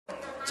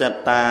จัต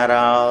ตาร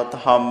าว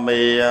ธรรมเ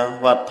มีย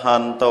วัฏั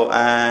นโตอ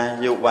า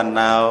ยุวัน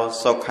นาว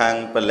สุขัง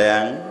เปลีย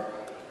ง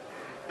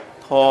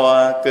ทอ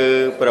คือ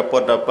ประพุ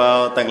ทธเป้า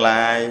ต่างหล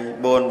าย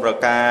บุญประ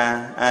กา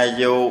อา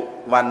ยุ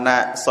วันนะ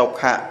สุ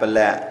ขะเป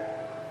ลีย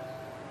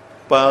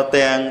เป้าเ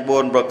ตียงบุ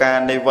ญประการ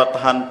ในวั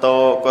ฏันโต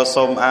ก็ส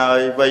มเอา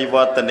ไว้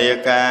วัตเนีย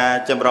กา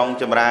จำรอง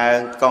จำราง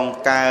กอง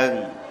กาง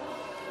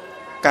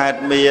การ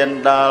เมียน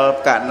ดอล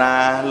กะนา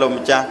ลม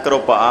จักกรุ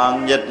ปอง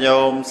ยัดโย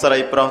มสไล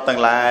ปรต่าง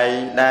หลาย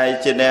ได้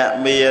เจเน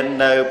เมียน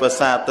ในภา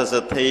ษาตส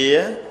ถี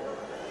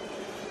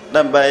ด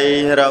ำไป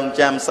รอง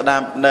จำสดั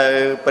บใน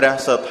ประ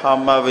สธรร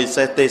มวิเศ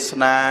ษติส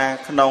นา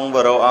ขนงบ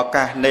รโอก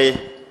าสนี้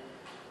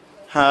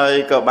ให้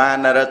กับบ้าน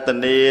นรัต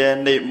เนีย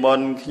นิม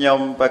นต์ขย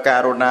มประกา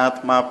รุณาธ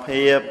รรมเ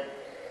พียบ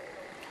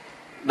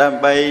ด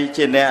ำไปเจ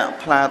เน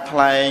พลาท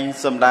ลาย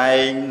สำได้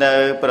ใน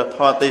ประท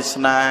อติส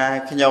นา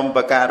ขยมป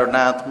ระการุณ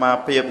าธรรม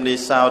เพียบนิ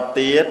สาวเ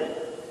ตียด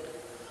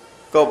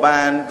ก็บ้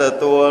าน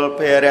ตัวเพ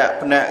ระ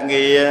พนักเ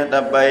งียด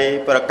ำไป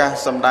ประกาศ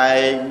สำได้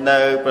ใน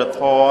ประท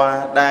อ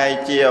ได้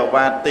เจียวว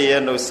าเตีย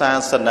นุสา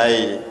สนัย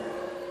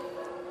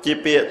จิ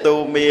เปียตู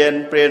เมียน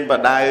เปลี่ยนบัด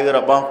ได้ร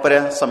ะบบเปร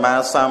สมา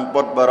สัม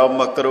พุทธบร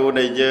มครูใน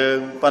ยืง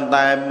ปันไ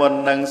ด้มน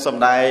นังส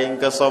ำได้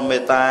กสมเม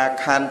ตา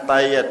คันไต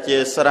อัจเจ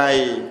สไร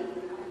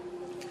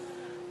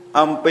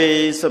อัมปี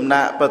สำ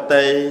นักป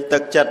ฏิตั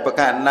กจัดประ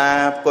กาศนา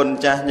คน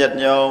จะหยัด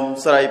โยม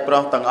ใส่ปลอ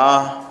กต่างอ้อ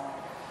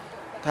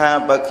ถ้า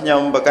บักย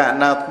มประกาศ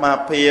นามา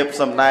เพียบ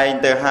สำได้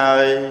เตอหา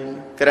ย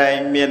ไกร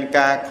เมียนก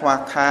าควา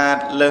ขาด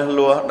เลือ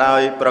ลัวโด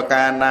ยประก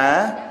าศนา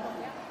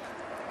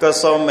ก็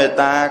สมเม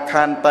ตา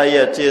คันไต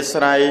เจส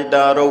ไรด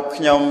ารุข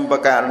ยมประ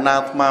กาศนา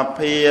มาเ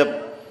พียบ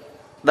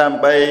ด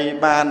ำไป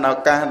บ้านเอา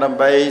กาดำ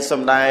ไปส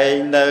ำได้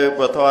ในป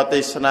ฐว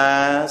ติสนา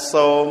ส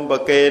มบ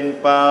เกณฑ์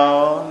เป้า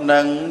นั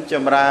งจ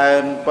ำรา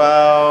นเป้า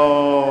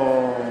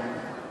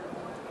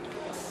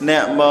เน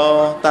โม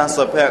ตัสส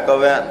ะภะคะ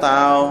วะโต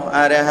อ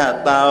ะระหะ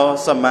โต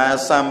สัมมา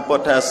สัมพุ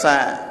ทธัสสะ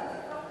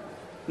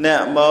เน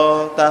โม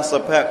ตัสสะ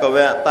ภะคะว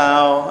ะโต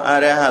อะ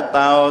ระหะโต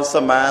สั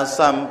มมา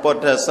สัมพุท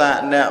ธัสสะ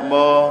เนโม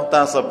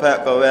ตัสสะภะ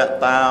คะวะ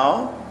โต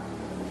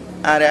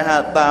อรหั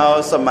ตเตา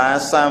สมา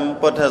สัม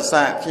พุทธ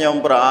ะขยม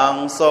พระอง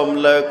ค์ทรง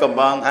เลิกกบ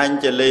องอัญ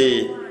เจลี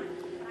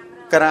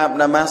กราบ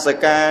นมัส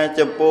การจ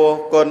ำพวก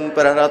คนพ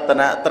ระรัต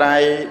นตรั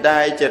ยได้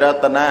เจรั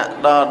ตนะ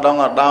ดอดอง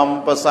อดอม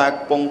ประสัก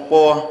ปง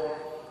ปัว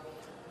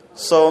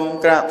ทรง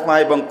กราบไหว้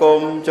บังค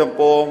มจำ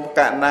พวกก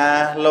ะนา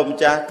ลม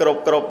จักกรุบ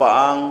กรุบพระ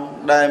องค์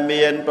ได้เ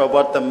มียนประ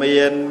วัติเมี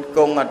ยนก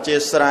งอัจเจ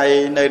สไร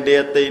ในเดีย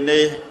ตี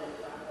นี้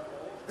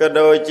ก็โ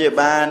ดยจี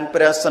บานพ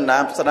ระสนั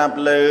บสนับ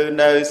ลือใ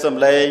นสำ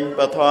เลงป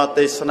ทอ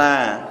ติสนา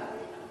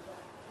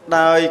โด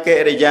ยเก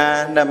ริยา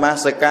นมั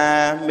สการ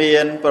เมีย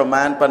นประม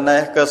าณปนเน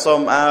กส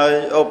มเอา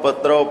อุป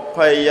ตรพพ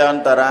ยัน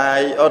ตรา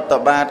ยอุต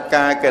บาทก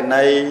าเกณ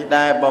ฑ์ไ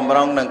ด้บำร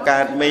องหนังกา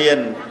รเมีย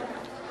น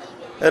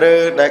หรื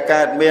อได้ก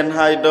ารเมียนใ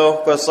ห้ดู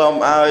ก็สม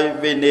เอา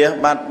วิเนีย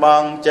บัดบอ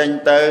งเจน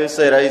เตอเส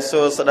รี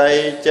สุสได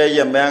เจย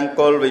มยังก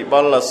ลวิบ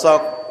ลส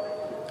ก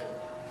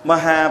ม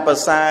หาประ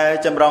สา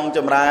จำรองจ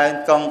ำราย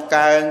กองก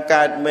ารก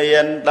ารเมีย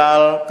นดอ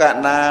ลกะ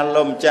นาล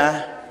มจ้า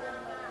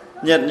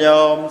เញាติโย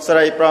มใ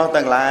ส่ปลอกต่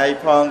างหลาย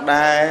พองไ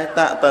ด้ต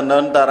ะตะน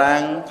นตรั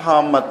งธรร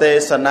มเต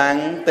สนัง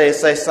เต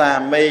ไสสา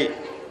มิ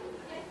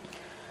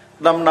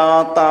ดำนอ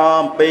ตอ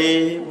มปี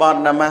บอน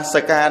นมัส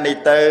การนิ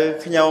เตอ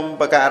ขยม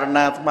ประการน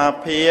าธมา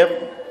เพียบ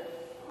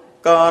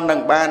ก็นัง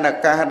บ้านนัก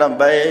การดำ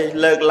ไป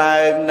เลิกลา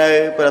ยใน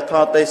ประท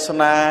อเตส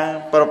นา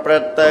ประประ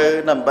เตอ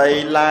ดำไป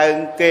ลาย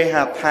เกห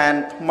ทาน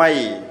ไม่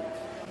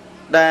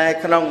ได้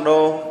ขนมโน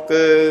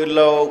คือโล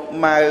ก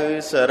มา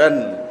เสริญ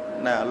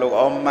นะโลก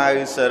อมมา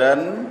เสริ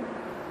ญ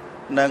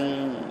นัง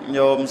โย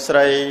มใ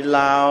ส่ล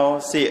าว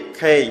เสียเ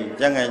ข่ง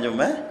ยังไงอยู่ไ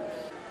หม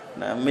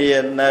นะเมีย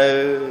นใน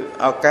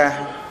อากา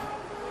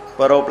ป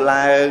ระรบล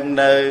ายใ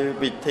น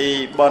พิธี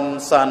บอน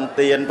สันเ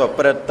ตียนประป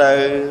ระเตอ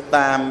ต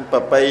ามปร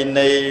ะเพ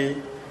ณี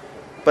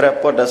พระ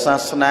พุทธศา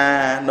สนา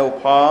โน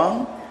พอง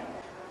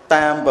ต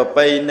ามประเพ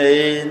ณี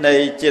ใน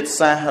จิต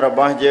สะระบ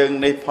ายยึง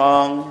ในพอ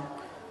ง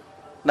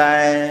ได้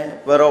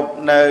ประรบ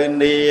ใน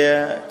เนีย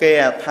เก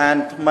ะทาน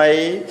ทำไม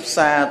ส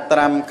าตร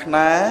ำคณ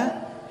ะ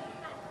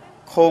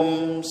คุม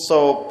โส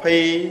พี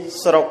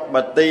สรกบ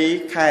ตี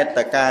คายต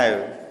ะกาย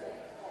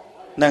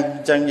นัง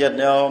จังยัด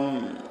ยอม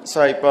ใ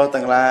ส่ปอต่า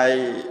งลาย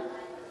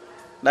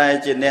ได้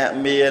จีเน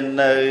เมียนใ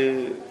น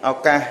เอา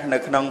กาใน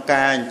ขนมก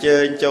าเจ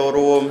อโจร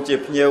วมจี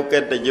บเยียวเก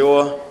ตยัว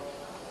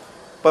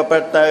ปะปะ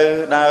เตอ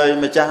ได้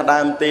มาจากดา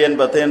มเตียน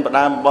ประเทศประด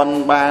ามบอน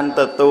บาน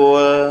ตัว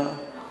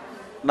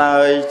ได้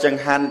จัง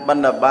หันบรร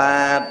ดาบ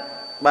าท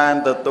บาน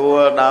ตัว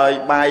ได้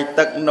ใบ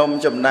ตักนม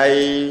จำใน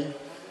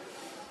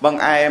บาง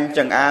ไอม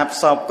จังอาบ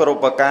สอบกรุ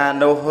ปการ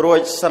โนรว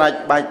ยสลัด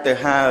ใบเตอ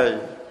หาย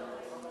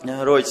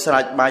รวยส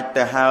ลัดใบเต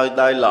อหายไ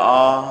ด้หล่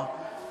อ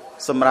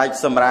สมรัย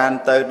สมราน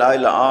เตอได้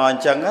หล่อ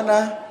จังน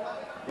ะ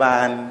บา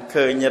นเค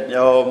ยหยัดโย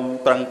ม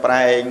ปรังแปล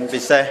งพิ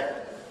เศษ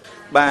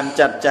บ้าน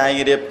จัดใจ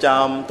เรียบจอ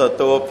มตั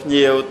วเ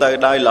หี่ยวเตอ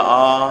ได้หล่อ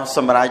ส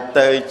มรัยเต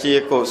อเจีย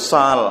กุศ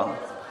ล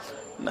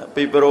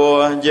ปีโปร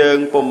ยืง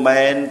ปุ่มแม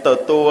น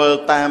ตัว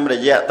ตามระ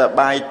ยะตะใบ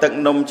ตัก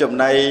นมจำ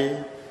ใน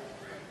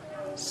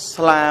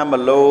ស្លាម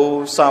លូ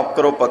សព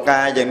គ្រប់ប្រ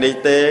ការយ៉ាងនេះ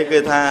ទេគឺ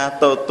ថា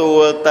ទទួ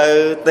លទៅ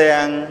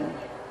ទាំង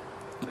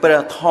ព្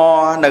រះធ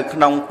ម៌នៅក្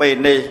នុងពេល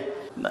នេះ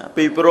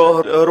ពីព្រោះ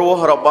រស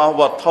របស់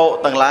វត្ថុ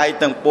ទាំងឡាយ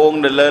ទាំងពួង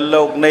នៅលើ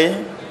លោកនេះ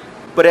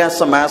ព្រះ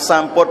សម្មាស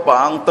ម្ពុទ្ធព្រះ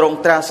អង្គទ្រង់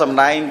ត្រាស់សម្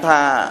ដែង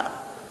ថា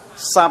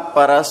សัพព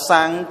រ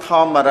សੰធ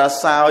ម្មរ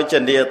សោច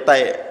និ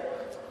តិ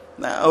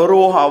រ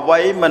សអ្វី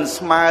មិន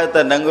ស្មើ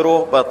ទៅនឹងរ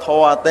សពធ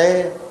ទេ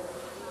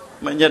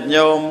មកញាតិ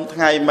ញោមថ្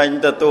ងៃមិញ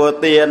ទទួល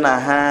ទានអា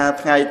ហារ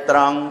ថ្ងៃត្រ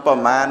ង់ប្រ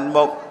មាណ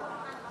មុខ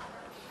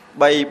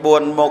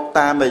 3-4 មុខ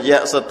តាមរយៈ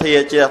សទ្ធា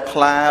ជ្រះថ្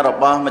លារ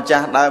បស់ម្ចា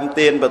ស់ដើម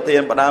ទានប្រទា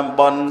នផ្ដើម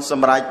បុណ្យស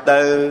ម្រេច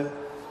ទៅ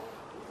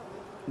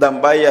ដើ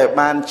ម្បីឲ្យ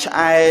បានឆ្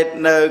អែត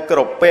នៅក្រ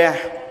ពះ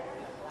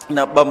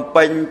នៅបំ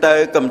ពេញទៅ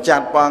កំចា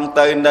ត់បង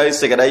ទៅនៅ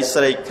សេចក្តី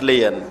ស្រេកឃ្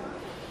លាន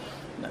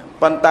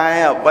ប៉ុន្តែ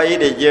អ្វី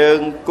ដែលយើង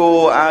គួ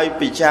រឲ្យ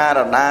ពិចារ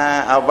ណា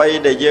អ្វី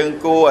ដែលយើង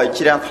គួរឲ្យ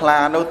ជ្រះថ្លា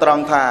នោះត្រ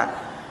ង់ថា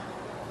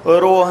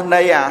រស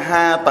នៃអា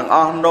ហារទាំងអ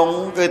ស់នោះ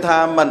គឺថា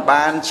มัน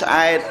បានឆ្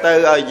អែតទៅ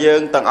ឲ្យយើ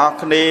ងទាំងអស់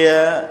គ្នា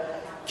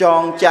ច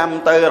ងចាំ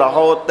ទៅរ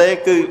ហូតទេ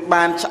គឺ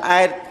បានឆ្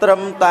អែតត្រឹ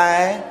មតែ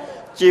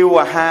ជីវ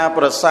អាហារ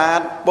ប្រសាទ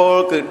ពល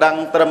គឺដឹង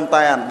ត្រឹម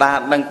តែអណ្ដាត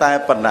នឹងតែ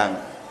ប៉ុណ្ណឹង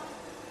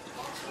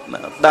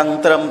ដឹង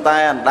ត្រឹមតែ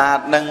អណ្ដាត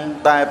នឹង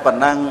តែប៉ុ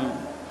ណ្ណឹង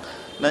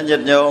ណាញា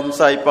តិញោម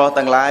ស្រីប្រុស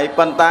ទាំងឡាយ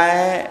ប៉ុន្តែ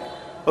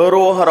រ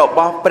សរប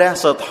ស់ព្រះ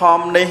សទ្ធ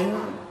ម្មនេះ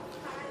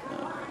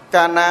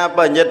កាលណា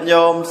បើញាតិ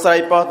ញោមស្រី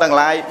ប្រុសទាំង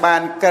ឡាយបា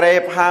នក្រេ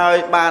បហើយ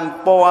បាន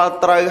ពណ៌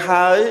ត្រូវ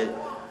ហើយ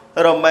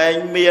រមែង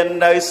មាន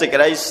នៅសេចក្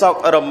តីសុខ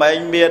រមែង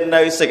មាន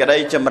នៅសេចក្តី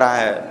ចម្រើ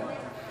ន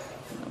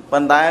ប៉ុ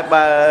ន្តែ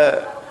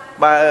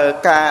បើ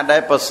ការដែ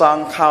លប្រសង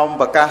ខំ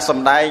ប្រកាសស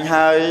ម្ដែង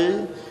ហើយ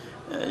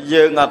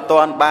យើងអត់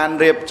ទាន់បាន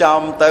រៀបចំ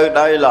ទៅ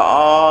ដោយល្អ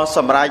ស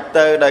ម្រេច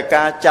ទៅដោយ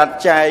ការចាត់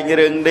ចែង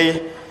រឿងនេះ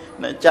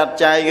ចាត់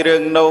ចែងរឿ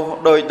ងនោះ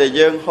ដោយតែ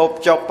យើងហូប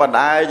ចុកប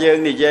ដាយើង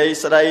និយាយ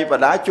ស្ដីប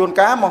ដាជួន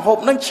កាលមកហូប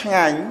នឹងឆ្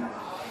ងាញ់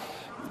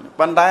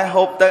ប៉ុន្តែ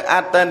ហូបទៅអ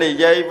ត់តែនិ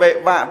យាយវេ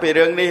បាក់ពី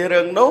រឿងនេះ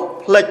រឿងនោះ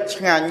ផ្លិច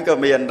ឆ្ងាញ់ក៏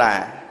មានដែ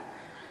រ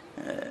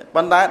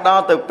ប៉ុន្តែដ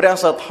ល់ទៅព្រះ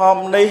សទ្ធម្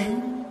មនេះ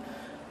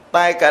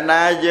តែកាល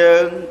ណាយើ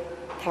ង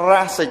ប្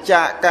រាស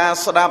ចាកការ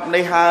ស្ដាប់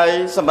នេះហើយ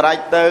សម្រេច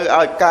ទៅ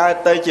ឲ្យកើត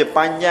ទៅជាប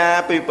ញ្ញា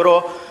ពីព្រោះ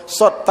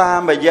សុទ្ធតាម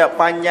រយៈ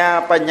បញ្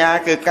ញា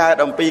គឺកើត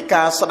អំពី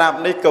ការស្ដាប់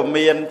នេះក៏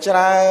មានច្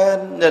រើន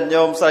ញាតិ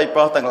ញោមស្រីប្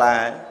រុសទាំងឡា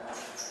យ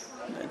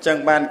អញ្ចឹង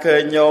បានឃើ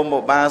ញញោម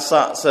ឧបាស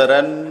កស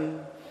រិន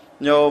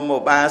ញោមឧ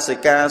បាសិ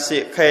កាសៀ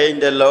កខេង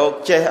ដែលលោក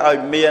ចេះឲ្យ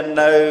មាន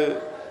នៅ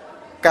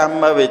កម្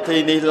មវិធី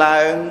នេះឡើ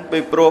ងពី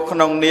ព្រោះក្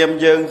នុងនាម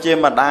យើងជា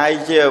ម្ដាយ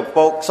ជាឪ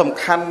ពុកសំ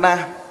ខាន់ណា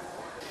ស់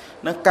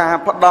នឹងការ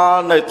ផ្ដ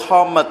ល់នៅធ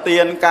ម្មទា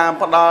នការ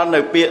ផ្ដល់នៅ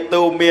ពាក្យ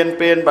ទូមាន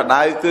ព្រានប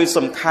ដៅគឺ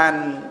សំខា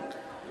ន់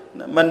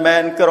មិនមែ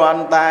នគ្រា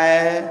ន់តែ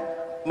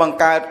បង្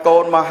កើតកូ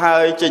នមកហើ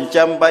យចិញ្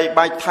ចឹមបី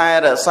បាច់ថែ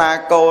រក្សា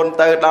កូន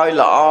ទៅដោយ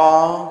ល្អ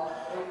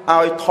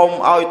ឲ្យធំ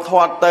ឲ្យ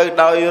ធាត់ទៅ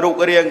ដោយរូប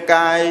រាង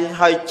កាយ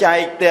ហើយចែ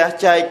កផ្ទះ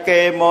ចែកគេ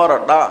មរ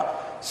តក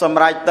សម្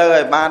រាប់ទៅឲ្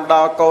យបានដ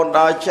ល់កូន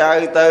ដល់ចៅ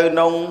ទៅ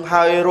នោះ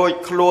ហើយរួច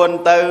ខ្លួន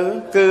ទៅ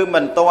គឺ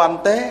មិនទាន់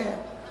ទេ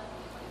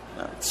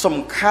សំ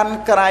ខាន់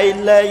ក្រៃ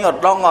លែងឧ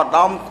ត្ត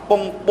មខ្ព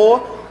ង់ពោះ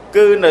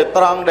គឺនៅ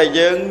ត្រង់ដែល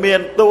យើងមា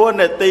នតួ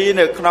នាទី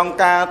នៅក្នុង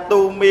ការទូ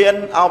មាន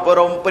អប់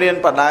រំព្រាន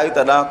បដៅ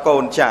ទៅដល់កូ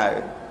នចៅ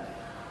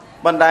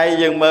បណ្ដៃ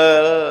យើងមើ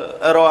ល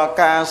រាល់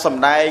ការស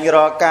ម្ដែង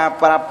រាល់ការ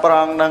ប្រាប់ប្រ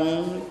ងនឹង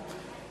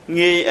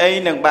ងាយអី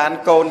នឹងបាន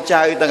កូន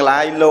ចៅទាំងឡា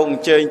យលោកអ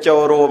ញ្ជើញចូ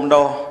លរួម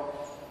នោះ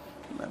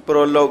ព្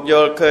រោះលោកយ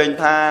ល់ឃើញ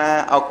ថា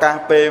ឱកាស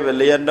ពេលវេ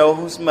លានោះ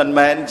មិន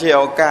មែនជា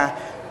ឱកាស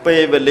ពេ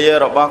លវេលា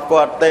របស់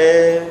គាត់ទេ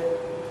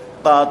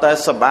តតែ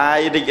សបាយ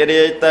រីក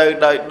រាយទៅ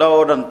ដោយដូរ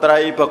តន្ត្រី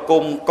ប្រ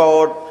គំកោ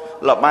ត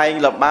លបែង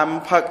លបាំ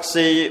ផឹក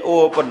ស៊ីអួ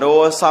បណួ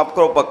រសព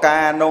គ្រប់ប្រកា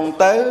រនោះ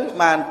ទៅ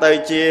បានទៅ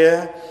ជា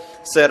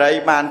សេរី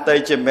បានទៅ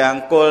ជាម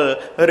ង្គល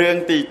រឿង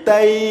ទី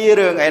តី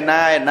រឿងឯ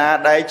ណា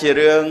ដែលជា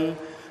រឿង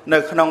នៅ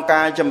ក្នុង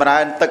ការចម្រើ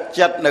នទឹក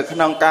ចិត្តនៅក្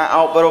នុងការអ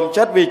ប់រំ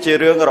ចិត្តវាជា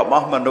រឿងរប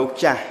ស់មនុស្ស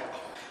ចាស់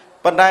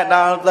ប៉ុន្តែដ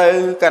ល់ទៅ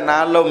កណា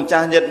លោកម្ចា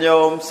ស់ញាតិញោ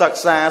មសិ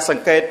ក្សាស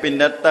ង្កេតពិ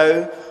និត្យទៅ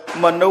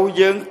មនុស្ស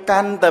យើងកា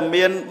ន់តែ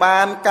មានបា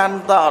នកាន់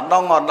តែឧត្ត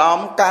ម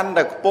កាន់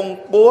តែខ្ពង់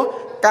ខ្ពស់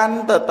កាន់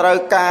តែត្រូវ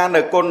ការ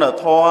នៅគុណ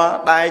ធម៌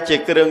ដែលជា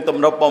គ្រឿងទំ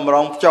នប់បំ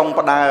រុងផ្ចុង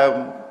ផ្ដើម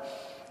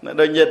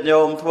ដូចញាតិ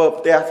ញោមធ្វើ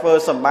ផ្ទះធ្វើ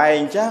សម្បែង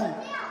អញ្ចឹង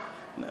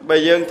បើ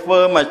យើងធ្វើ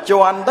មួយ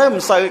ជាន់ទៅមិ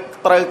នសូវ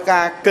ត្រូវ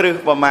ការគ្រឹះ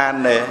ប្រមាណ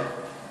ទេ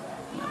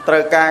ត្រូ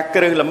វការ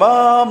គ្រឹះល្ម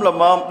ម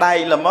ដែក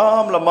ល្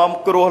មម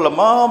គ្រោះល្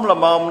មម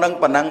នឹង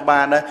ប៉ុណ្ណឹង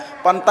បានដែរ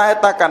ប៉ុន្តែ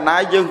តើកាលណា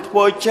យើងធ្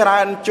វើច្រើ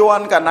នជា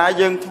ន់កាលណា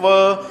យើងធ្វើ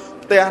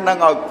ផ្ទះនឹង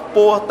ឲ្យខ្ព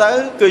ស់ទៅ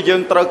គឺយើ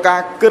ងត្រូវកា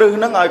រគ្រឹះ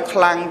នឹងឲ្យខ្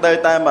លាំងទៅ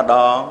តែម្ដ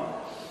ង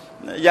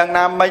យ៉ាង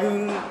ណាមិញ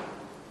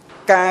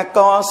ការក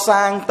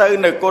សាងទៅ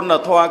នៅគុណ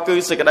ធម៌គឺ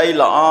សេចក្តី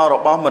ល្អរ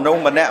បស់មនុស្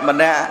សម្នាក់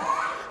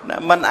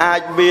มันអា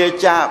ចវា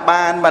ចា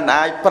បានมัน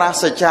អាចប្រ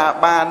សិទ្ធចា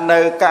បាននៅ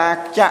ការ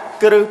ចាក់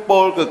គ្រឹះព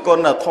លគឺគុ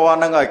ណធម៌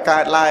នឹងឲ្យកើ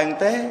តឡើង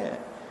ទេ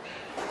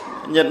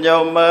ញាតិញោ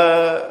ម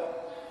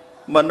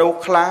មនុស្ស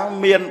ខ្លះ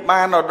មាន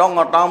បានឧត្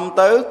តម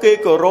ទៅគេ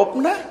គោរព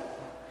ណា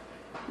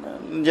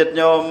ញាតិ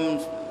ញោម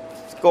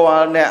ស្គា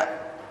ល់អ្នក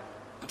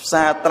ផ្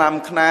សារត្រាំ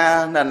ខ្នា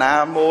អ្នកណា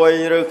មួយ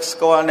ឬស្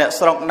គាល់អ្នក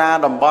ស្រុកណា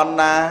តំបន់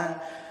ណា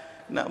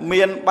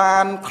មានបា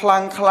នខ្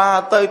លាំងក្លា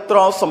ទៅទ្រ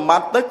សម្ប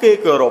ត្តិទៅគេ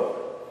គោរព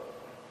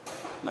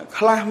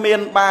ខ្លះមា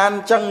នបាន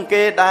ចឹង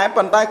គេដែរ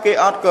ប៉ុន្តែគេ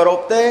អត់គោរព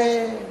ទេ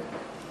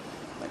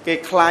គេ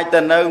ខ្លាចទៅ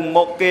នៅ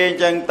មុខគេ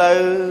ចឹងទៅ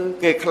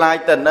គេខ្លាច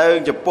ទៅនៅ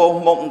ចំពោះ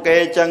មុខគេ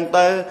ចឹង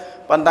ទៅ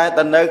ប៉ុន្តែ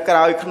ទៅនៅក្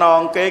រោយខ្នង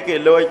គេគេ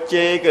លួច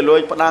ជេរគេលួ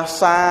ចផ្ដា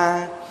សា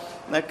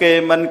គេ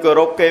មិនគោ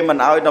រពគេមិន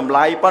ឲ្យតម្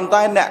លៃប៉ុន្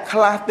តែអ្នកខ្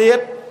លះទៀ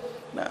ត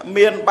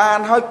មានបាន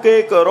ហើយគេ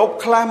គោរព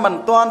ខ្លះមិន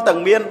ទាន់ទាំង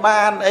មាន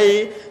បានអី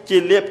ជា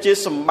លៀបជា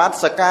សម្បត្តិ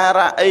សក្កា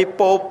រៈអី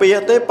ពោពា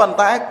ទេប៉ុន្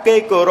តែគេ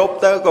គោរព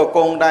ទៅក៏គ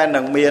ង់ដែរ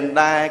នឹងមាន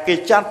ដែរគេ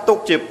ចាត់ទុក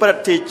ជាព្រឹ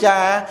ទ្ធាចា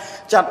រ្យ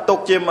ចាត់ទុក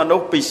ជាមនុ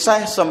ស្សពិសេ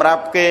សសម្រា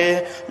ប់គេ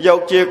យក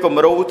ជាគំ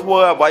រូធ្វើ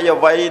អ្វី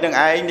អ្វីនឹង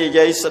ឯងនិ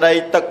យាយស្ដី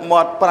ទឹក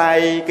មាត់ប្រៃ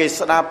គេ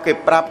ស្ដាប់គេ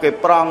ប្រាប់គេ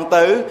ប្រង់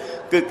ទៅ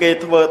គឺគេ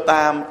ធ្វើ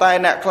តាមតែ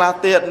អ្នកខ្លះ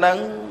ទៀតហ្នឹង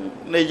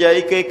និយាយ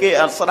គេ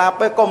អត់ស្ដាប់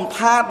ទេកុំ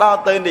ថាដល់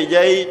ទៅនិ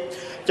យាយ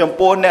ចំ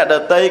ពោះអ្នកដ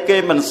តីគេ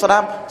មិនស្ដា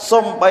ប់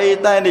សំបី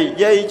តែនិ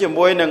យាយជា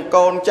មួយនឹង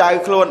កូនចៅ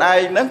ខ្លួនឯ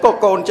ងហ្នឹងក៏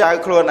កូនចៅ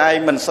ខ្លួនឯង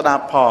មិនស្ដា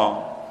ប់ផង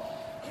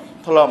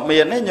ធ្លាប់មា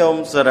នទេញោម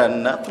សរិន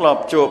ណាធ្លា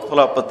ប់ជួបធ្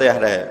លាប់ប្រទះ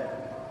ដែរ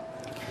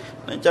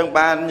អញ្ចឹង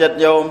បានញាតិ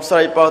ញោមស្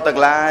រីប្រុសទាំង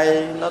ឡាយ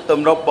ទំ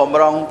នប់បំ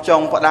រុងចុ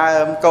ងផ្ដើ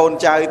មកូន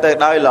ចៅទៅ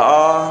ដោយល្អ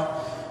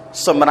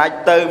សម្រេច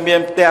ទៅមា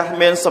នផ្ទះ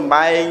មានសម្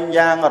បែង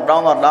យ៉ាងឧត្ត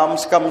មឧត្តម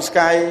ស្កឹមស្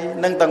កៃ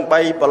នឹងទាំង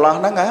3ប្រឡោះ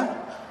ហ្នឹង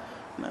ហ៎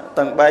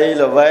ទាំង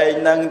3ល្វែង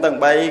នឹងទាំង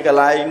3កន្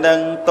លែងនឹង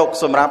ទុក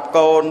សម្រាប់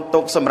កូន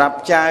ទុកសម្រាប់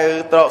ចៅ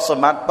ទ្រព្យស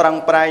ម្បត្តិប្រឹង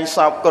ប្រែងស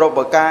ពគ្រប់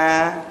ប្រការ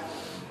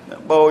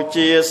បូ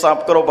ជាសព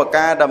គ្រប់ប្រ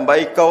ការដើម្បី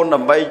កូនដើ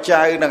ម្បី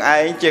ចៅនឹងឯ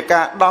ងជា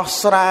ការដោះ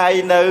ស្រាយ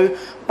នៅ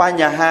ប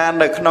ញ្ហា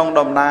នៅក្នុង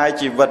ដំណើរ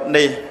ជីវិត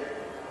នេះ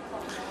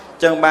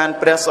ចឹងបាន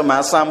ព្រះសម្មា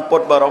សម្ពុ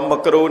ទ្ធបរម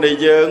គ្រូនៃ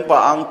យើងព្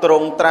រះអង្គទ្រ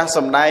ង់ត្រាស់ស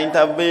ម្ដែង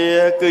ថាវា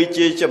គឺ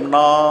ជាចំណ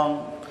ង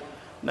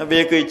ណា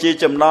វាគឺជា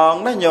ចំណង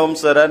ណាញោម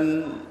សរិន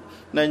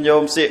ណាញោ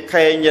មសៀក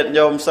ខេញាតិ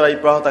ញោមស្រី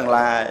ប្រុសទាំង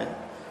ឡាយ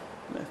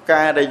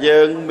ការដែលយើ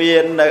ងមា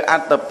ននៅអ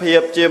ត្តភា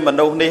ពជាម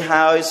នុស្សនេះ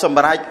ហើយស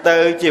ម្រេចទៅ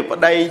ជាប្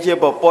តីជា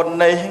ប្រពន្ធ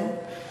នេះ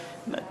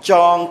ច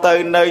ងទៅ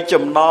នៅ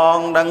ចំណង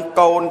នឹង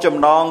កូនចំ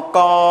ណងក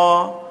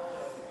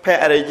ភ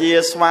រិយា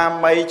ស្វា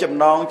មីចំ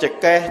ណងច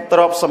កេះទ្រ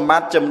ព្យសម្ប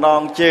ត្តិចំណ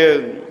ងជើង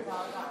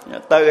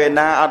ទៅឯ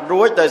ណាអត់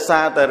រួចដោយ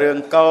សារតែរឿង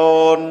កូ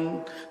ន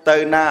ទៅ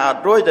ណាអ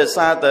ត់រួចដោយ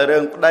សារតែរឿ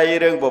ងប្តី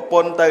រឿងប្រព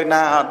ន្ធទៅ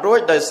ណាអត់រួច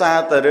ដោយសារ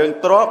តែរឿង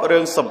ទ្រព្យរឿ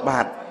ងសម្ប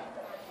ត្តិ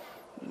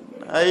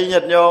ហើយញា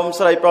តិញោម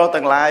ស្រីប្រុស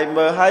ទាំងឡាយ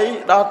មើលហើយ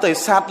ដល់ទៅ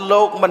សត្វ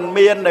លោកមិន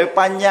មាននៅ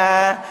បញ្ញា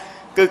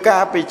គឺកា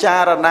រពិចា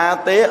រណា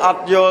ទេអ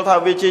ត់យល់ថា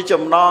វាជា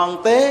ចំណង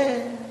ទេ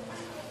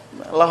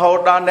រហូត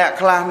ដល់អ្នក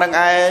ខ្លះនឹង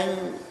ឯង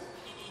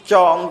ច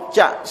ង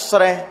ចាក់ស្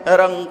រេះ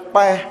រឹង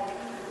ប៉េះ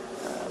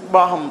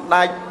បោះអំ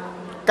ដាច់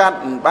កា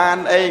ត់បាន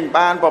អី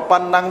បានប៉ុ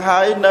ណ្ណឹងហើ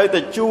យនៅតែ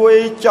ជួយ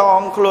ចង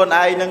ខ្លួន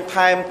ឯងនឹង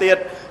ថែមទៀត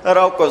រ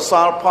កកុស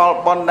លផល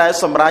បុណ្យដែល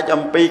សម្រេច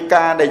អំពី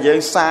ការដែលយើង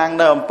សាង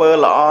នៅអំពើ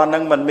ល្អនឹ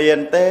ងមិនមាន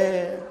ទេ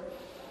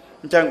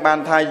អញ្ចឹងបាន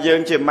ថាយើង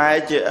ជាម៉ែ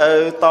ជាឪ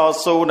ត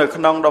ស៊ូនៅ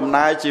ក្នុងដំ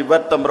ណើរជីវិ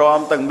តតម្រាំ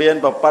ទាំងមាន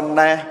ប៉ុណ្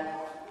ណេះ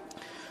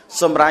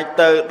សម្រេច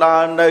ទៅដ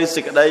ល់នៅ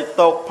សេចក្តី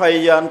ទុក្ខភ័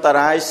យអន្ត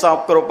រាយសព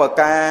គ្រប់ប្រ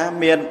ការ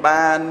មាន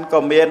បានក៏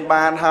មាន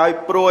បានហើយ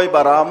ព្រួយ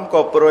បារម្ភ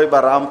ក៏ព្រួយ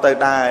បារម្ភទៅ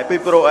ដែរពី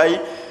ព្រោះអី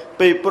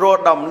ពីព្រោះ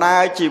ដំណើ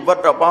រជីវិត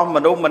របស់ម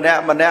នុស្សម្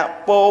នាក់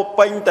ពោ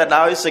ពេញទៅ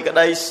ដោយសេចក្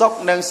តីសុខ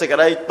និងសេចក្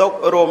តីទុក្ខ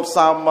រួមផ្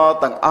សំមក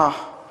ទាំងអស់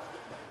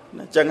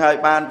អញ្ចឹងហើយ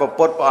បានព្រះ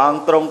ពុទ្ធព្រះអង្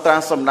គទ្រង់ត្រា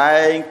ស់សម្ដែ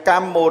ងក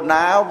ម្មមុ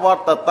ណាវ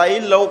ត្តតី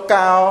លោ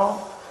កោ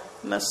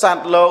ស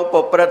ត្វលោកប្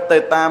រព្រឹត្តទៅ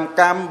តាម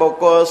កម្មបុ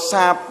គ្គល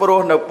សាបព្រោះ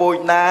នៅពូជ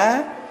ណា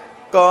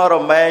ក៏រ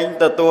មែង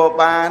ទទួល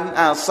បាន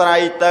អាស្រ័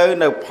យទៅ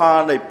នៅផល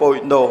នៃពូជ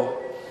នោះ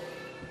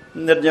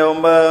ញាតិញោ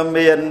ម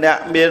មានអ្នក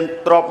មាន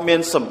ទ្រព្យមា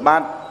នសម្ប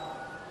ត្តិ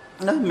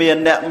ណាមាន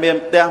អ្នកមាន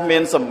ផ្ទះមា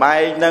នសម្បែ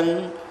ងនឹង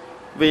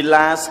វិ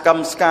ឡាស្កឹម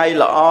ស្កៃ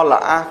ល្អ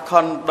ល្អះ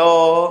ខុនដូ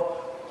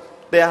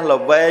ផ្ទះ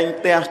ល្វែង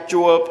ផ្ទះ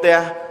ជួលផ្ទះ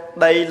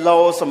ដីឡូ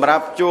សម្រា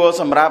ប់ជួល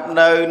សម្រាប់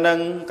នៅនឹង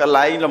កន្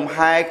លែងលំ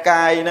ហែ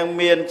កាយនឹង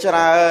មានច្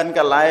រើនក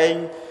ន្លែង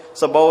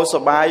សបោស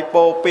បាយ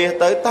ពោពាស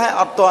ទៅតែ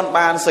អត់ទាន់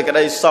បានសេចក្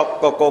តីសុខ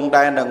ក៏គង់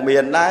ដែរនឹងមា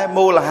នដែរ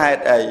មូលហេ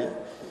តុអី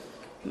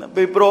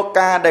ពីព្រោះ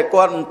ការដែល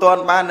គាត់មិនទា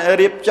ន់បាន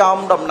រៀបចំ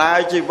ដំណើរ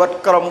ជីវិត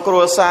ក្រុមគ្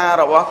រួសារ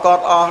របស់គា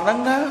ត់អស់ហ្នឹង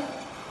ណា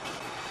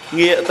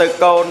ងាកទៅ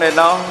កូនឯ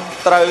ណោះ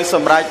ត្រូវស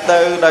ម្រេចទៅ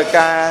ដោយ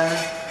ការ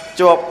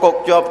ជាប់គុក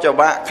ជាប់ច្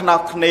បាក់ខ្នោះ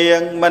គ្នាង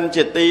មិន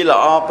ជាទីល្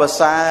អប្រ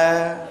សើ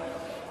រ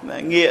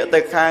ងាកទៅ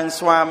ខាង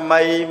ស្វា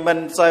មីមិន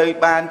សូវ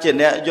បានជា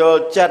អ្នកយ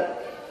ល់ចិត្ត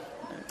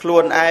ខ្លួ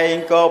នឯង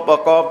ក៏ប្រ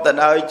កបទៅ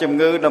ដោយជំ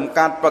ងឺដំ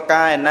កាត់ប្រ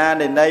ការឯណា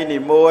នៃនី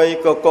មួយ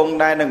ក៏គង់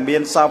ដែរនឹងមា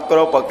នសពគ្រ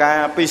ប់ប្រការ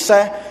ពិសេ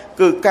ស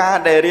គឺការ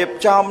ដែលរៀប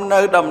ចំនៅ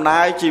ដំណើ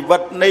រជីវិ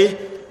តនេះ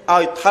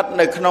ឲ្យស្ថិត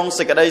នៅក្នុង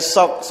សេចក្តី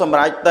សុខសម្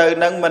រាប់ទៅ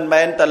នឹងមិន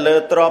មែនតែលើ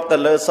ទ្រព្យទៅ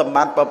លើសម្ប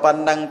ត្តិប៉ុ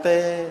ណ្ណឹងទេ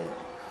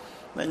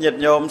ញាតិ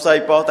ញោមស្រី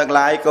ប្រុសទាំង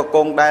ឡាយក៏គ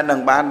ង់ដែរនឹ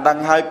ងបានដឹង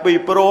ហើយពី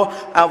ព្រោះ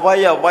អ្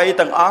វី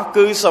ទាំងអស់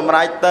គឺសម្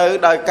រេចទៅ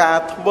ដោយការ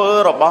ធ្វើ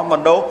របស់ម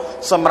នុស្ស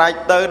សម្រេច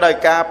ទៅដោយ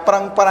ការប្រឹ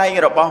ងប្រែង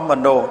របស់ម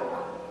នុស្ស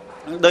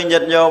ដូចញា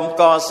តិញោម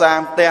កសាង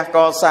ផ្ទះក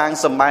សាង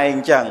សម្បែងអ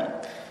ញ្ចឹង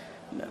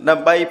ដើ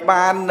ម្បី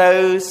បាននៅ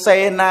សេ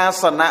នា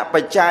សនៈប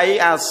ច្ច័យ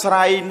អាស្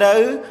រ័យនៅ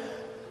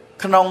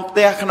ក្នុងផ្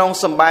ទះក្នុង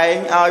សម្បែង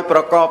ឲ្យប្រ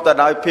កបទៅ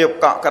ដោយភាព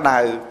កក់ក្ដៅ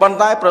ប៉ុន្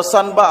តែប្រ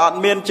សិនបើអត់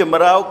មានជំ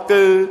រៅ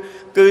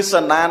គឺស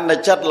នាន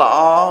ចិត្តល្អ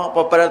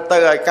ប្រព្រឹត្តទៅ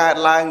ឲ្យកើត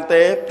ឡើង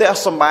ទេផ្ទះ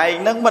សម្បែង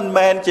ហ្នឹងមិន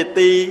មែនជា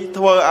ទី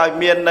ធ្វើឲ្យ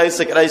មាននៅ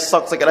សេចក្តីសុ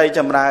ខសេចក្តីច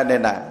ម្រើនទេ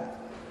ណា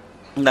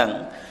ហ្នឹង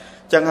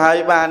ចឹងហើយ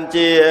បាន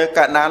ជាក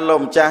ណ្ដាលលោ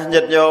កម្ចាស់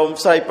ញាតិញោម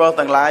ស្រីប្រុស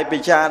ទាំងឡាយពិ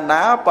ចារ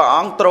ណាព្រះអ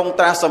ង្គទ្រង់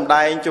ត្រាស់សម្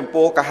ដែងចំ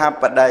ពោះកហ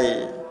បតី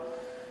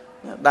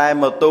ដែល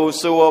មកទូ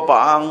សួរព្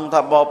រះអង្គ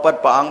ថាបបិទ្ធ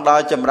ព្រះអង្គដ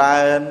ល់ចម្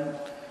រើន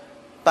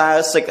តើ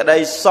សេចក្តី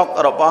សុខ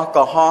របស់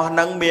កុហក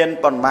នឹងមាន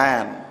ប៉ុន្មា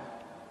ន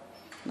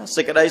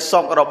សេចក្តីសុ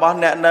ខរបស់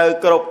អ្នកនៅ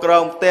គ្រប់គ្រ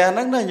ងផ្ទះហ្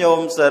នឹងណាញោម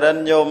សរិន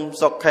ញោម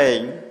សុខខេង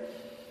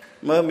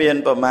មើលមាន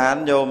ប្រមាណ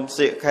ញោម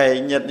សៀកខេង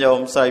ញាតិញោម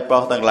ស្រីប្រុ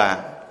សទាំងឡាយ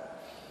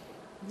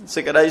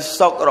សេចក្តី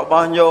សុខរប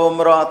ស់ញោម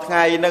រាល់ថ្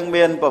ងៃនឹង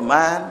មានប្រ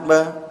មាណមើ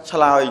លឆ្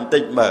លើយបន្តិ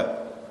ចមើល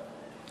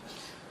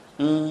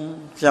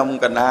ខ្ញុំ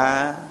កណា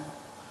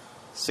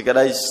សេចក្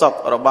តីសុខ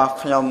របស់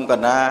ខ្ញុំក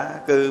ណា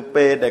គឺ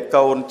ពេលដែល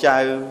កូនចៅ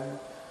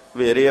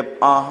វារៀប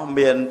អស់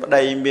មានប្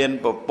តីមាន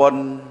ប្រពន្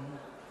ធ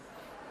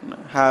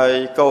ហើយ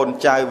កូន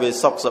ចៅវា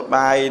សុខសប្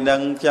បាយនឹ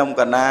ងខ្ញុំ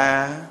កណា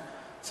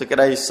សេចក្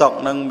តីសុខ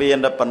នឹងមាន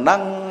តែប៉ុណ្ណឹ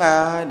ងហើ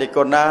យដែល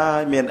កូនណា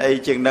មានអី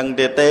ជាងនឹង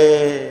ទៀតទេ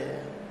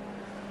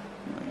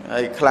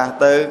ហើយខ្លះ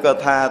ទៅក៏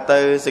ថាទៅ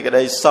សេចក្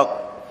តីសុខ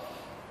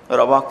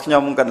របស់ខ្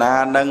ញុំកណា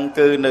នឹង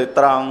គឺនៅ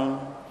ត្រង់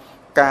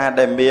ការ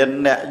ដែលមាន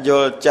អ្នកយ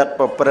ល់ចិត្ត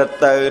ប្រព្រឹត្ត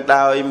ទៅ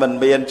ដោយមិន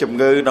មានជំ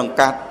ងឺដង្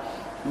កាត់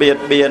បៀត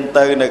បៀន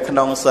ទៅនៅក្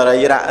នុងសរី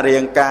រៈរា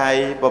ងកាយ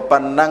ប៉ុ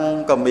ណ្ណឹង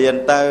ក៏មាន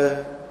ទៅ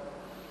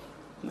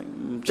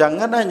អញ្ចឹង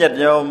ណាញាតិ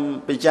ញោម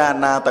ពិចារ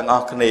ណាទាំងអ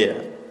ស់គ្នា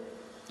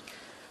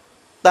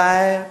តែ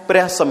ព្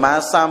រះសម្មា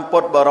សម្ពុ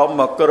ទ្ធបរ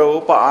មគ្រូ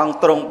ព្រះអង្គ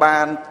ទ្រង់បា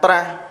នត្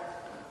រាស់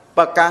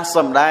ប្រកាសស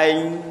ម្ដែង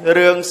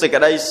រឿងសេច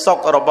ក្តីសុខ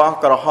របស់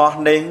ក្រហម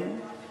នេះ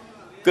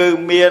គឺ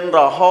មាន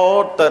រហូ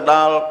តទៅដ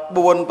ល់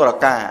4ប្រ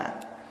ការ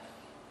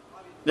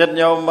ញាតិ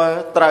ញោមមើល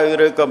ត្រូវ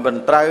ឬក៏មិន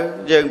ត្រូវ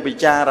យើងពិ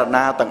ចារ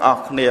ណាទាំងអ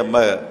ស់គ្នា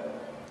មើល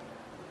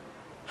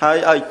ហើយ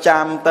ឲ្យ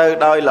ចាំទៅ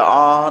ដោយល្អ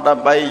ដើ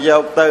ម្បីយ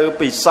កទៅ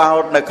ពិសោ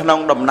ធន៍នៅក្នុង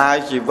ដំណើរ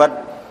ជីវិត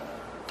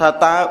ថា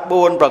តើ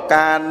4ប្រ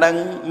ការនឹង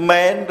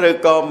មែនឬ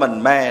ក៏មិន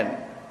មែន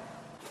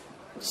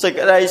សេច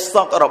ក្តី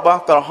សុខរប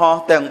ស់ក្រហម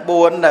ទាំង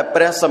4ដែល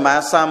ព្រះសម្មា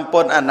សម្ពុ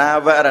ទ្ធអនា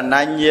វរណ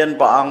ញ្ញាណ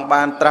ព្រះអង្គ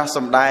បានត្រាស់ស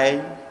ម្ដែង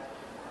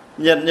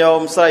ញាតិញោម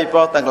ស្រីប្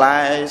រុសទាំងឡា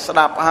យស្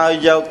ដាប់ហើយ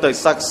យកទៅ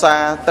សិក្សា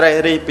ត្រេះ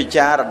រិះពិ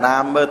ចារណា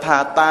មើលថា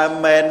តើ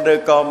មែនឬ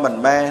ក៏មិន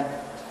មែន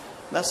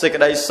ណាសេច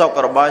ក្តីសុខ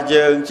របស់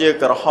យើងជា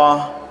ក្រហម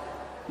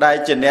ដែល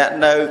ជាអ្នក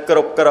នៅគ្រ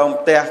ប់គ្រង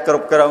ផ្ទះគ្រ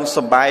ប់គ្រងស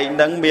ម្បែង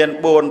នឹងមាន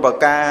4ប្រ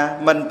ការ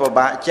មិនពិ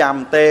បាកចាំ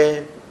ទេ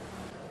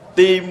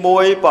ទី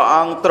1ព្រះអ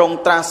ង្គទ្រង់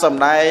ត្រាស់ស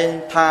ម្ដែង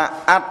ថា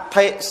អដ្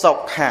ឋិសុ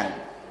ខੰ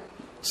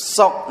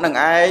សុខនឹង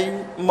ឯង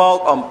មក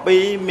អំពី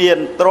មាន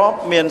ទ្រព្យ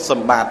មានស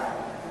ម្បត្តិ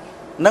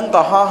នឹង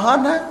ក៏ហោះ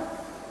ណា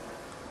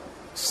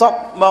សុខ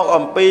មក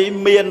អំពី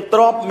មានទ្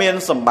រព្យមាន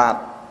សម្បត្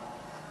តិ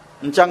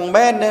អញ្ចឹង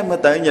មែនទេមើល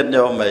ទៅញាតិ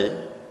ញោមអី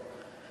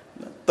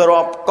ទ្រ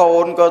ព្យកូ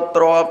នក៏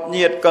ទ្រព្យ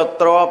ញាតិក៏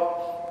ទ្រព្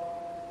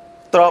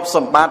យស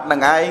ម្បត្តិនឹ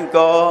ងឯង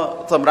ក៏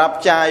សម្រាប់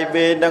ចាយ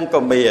វានឹង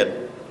ក៏មាន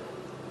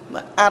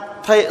អ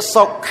ដ្ឋិ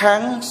សុខੰ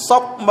សុ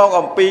ខមក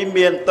អំពី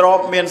មានទ្រ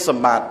ព្យមានស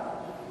ម្បត្តិ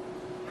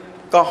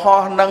ក៏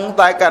ហោះនឹង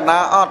តែកាលណា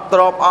អត់ទ្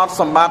រព្យអត់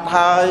សម្បត្តិ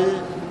ហើយ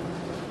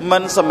មិ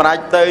នសម្រេច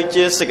ទៅ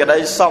ជាសេចក្តី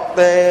សុខ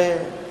ទេ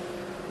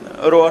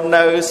រស់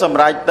នៅសម្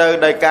រេចទៅ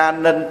ដោយការ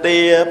និន្ទា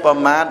ប្រ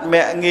មាថ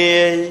មាក់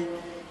ងាយ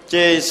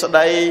ជេរស្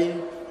ដី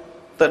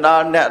ទៅដ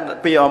ល់អ្នក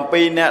ពីអំ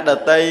ពីអ្នកដ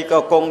តីក៏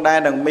គង់ដែរ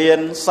នឹងមាន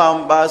សំ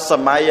បើស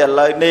ម័យឥ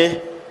ឡូវនេះ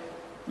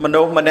ម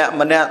នុស្សម្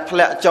នាក់ធ្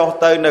លាក់ចុះ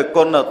ទៅនៅ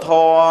គុណធ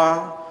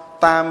ម៌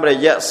តាមរ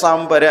យៈស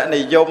ម្ភារៈ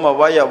និយមអ្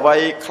វី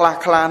ខ្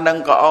លះនឹង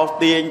ក៏អស់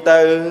ទាញ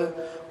ទៅ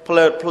ភ្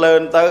លើតភ្លើន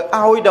ទៅ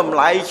ឲ្យតម្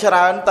លៃច្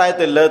រើនតែ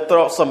ទៅលើទ្រ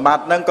ព្យសម្បត្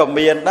តិនឹងក៏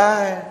មានដែ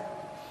រ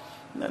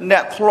អ្ន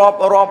កធ្លាប់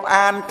រាប់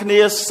អានគ្នា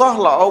សោះ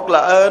ល្អោក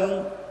ល្អើន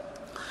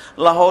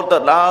រហូតទៅ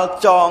ដល់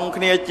ចង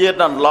គ្នាជា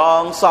ដន្ល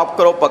ងសព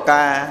គ្រប់ប្រ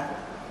ការ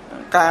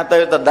ការទៅ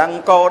ដណ្ដឹង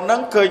កូនហ្នឹ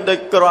ងឃើញដូច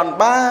ក្រាន់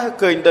បា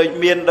ឃើញដូច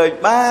មានដូច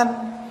បាន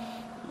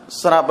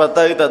ស្រាប់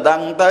ទៅដណ្ដឹ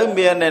ងទៅ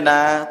មានឯ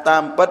ណាតា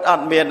មពិតអ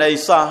ត់មានអី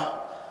សោះ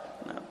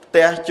ផ្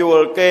ទះជួល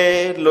គេ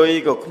លុយ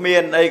ក៏គ្មា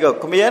នអីក៏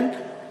គ្មាន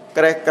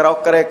ក្រេះក្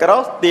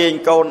រោះទាញ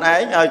កូនឯ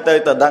ងឲ្យទៅ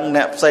ដណ្ដឹង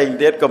អ្នកផ្សេង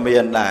ទៀតក៏មា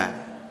នដែរ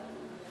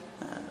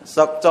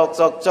សុកចុក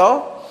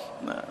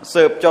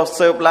សើបចុះ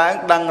សើបឡើង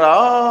ដឹងរ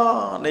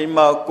នេះម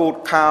កគូត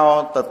ខោ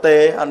តទេ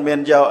អត់មាន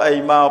យកអី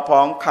មកផ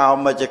ងខោ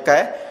មកច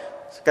កេះ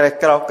ក្រេះ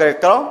ក្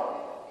រោះ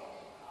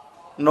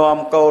នាំ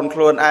កូនខ្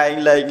លួនឯង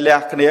លែងលះ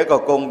គ្នាក៏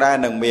គង់ដែរ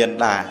នឹងមាន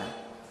ដែរ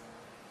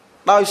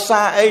ដោយ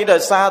សារអីដោ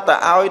យសារតែ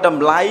ឲ្យត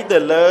ម្លៃទៅ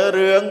លើ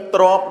រឿង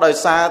ទ្រព្យដោយ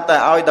សារតែ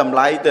ឲ្យតម្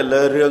លៃទៅ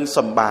លើរឿងស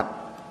ម្បត្តិ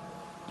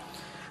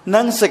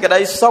នឹងសេចក្តី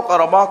សុខ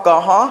របស់កុ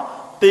ហក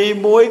ទី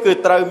1គឺ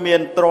ត្រូវមា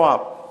នទ្រ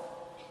ព្យ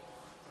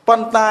ប៉ុ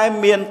ន្តែ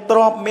មានទ្រ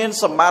ព្យមាន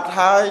សម្បត្តិ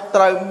ហើយ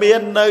ត្រូវមា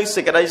ននៅ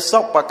សេចក្តីសុ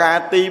ខប្រការ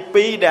ទី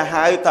2ដែល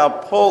ហៅថា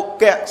ភោ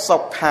គៈសុ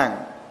ខੰ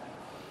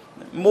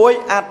មួយ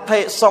អត្ថិ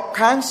សុខ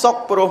ខាងសុខ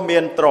ព្រោះមា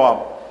នទ្រព្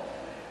យ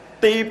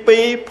ទី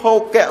2ភោ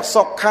គៈ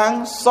សុខខាង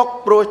សុខ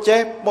ព្រោះ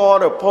ចេះប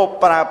រិភោគ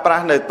ប្រើប្រា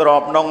ស់នៅទ្រ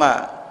ព្យនោះ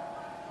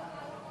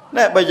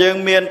ណែបើយើង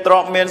មានទ្រ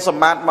ព្យមានស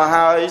ម្បត្តិមក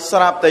ហើយស្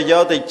រាប់តែយ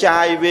កទៅចា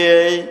យវា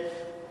យ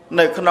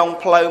នៅក្នុង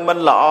ផ្លូវមិន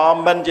ល្អ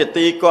មិនជា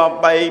ទីគ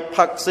ប្បី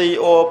ផឹកស៊ី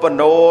អូប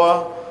ណួ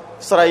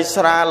ស្រី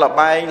ស្រាល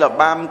បែងល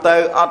បាំទៅ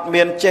អត់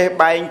មានចេះ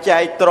បែងចែ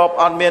កទ្រព្យ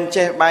អត់មាន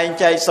ចេះបែង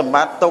ចែកសម្ប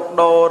ត្តិទុក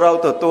ដូររក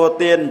ទទួល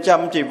ទានចិញ្ចឹ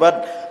មជីវិត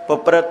ប្រ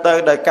ព្រឹត្តទៅ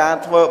ដោយការ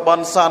ធ្វើប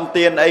ន់សន្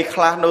តានអីខ្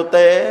លះនោះ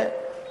ទេ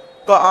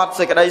ក៏អត់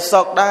សេចក្តី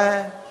សុខដែរ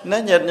ណា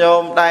ញាតិញោ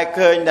មដែល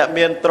ឃើញអ្នក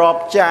មានទ្រព្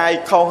យចាយ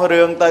ខុស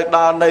រឿងទៅដ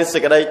ល់នៅសេ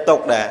ចក្តីទុ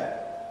ក្ខដែរ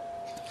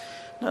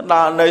ដ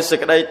ល់នៅសេច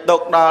ក្តីទុ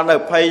ក្ខដល់នៅ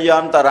ភ័យយ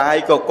ន្តរាយ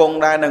ក៏គង់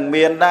ដែរនឹង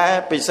មានដែរ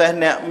ពិសេស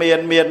អ្នកមាន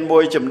មួ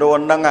យចំនួន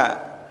ហ្នឹង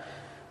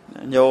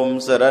ញោម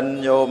សរិន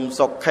ញោម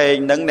សុកខេង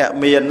ហ្នឹងអ្នក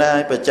មានហើ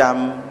យប្រចាំ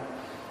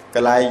ក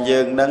ន្លែងយើ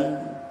ងហ្នឹង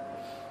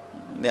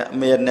អ្នក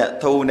មានអ្នក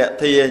ធូអ្នក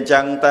ធាអញ្ចឹ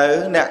ងទៅ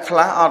អ្នកខ្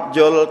លះអត់យ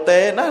ល់ទេ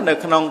ណានៅ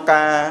ក្នុង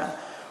ការ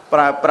ប្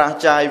រើប្រាស់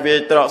ចាយវាយ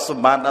ទ្រព្យស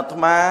ម្បត្តិអាត្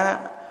មា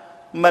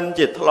មិន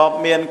ជាធ្លាប់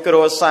មានគ្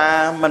រួសារ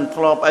មិន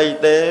ធ្លាប់អី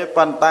ទេ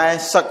ប៉ុន្តែ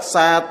សិក្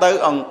សាទៅ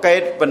អង្កេ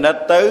តពិនិត្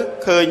យទៅ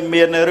ឃើញ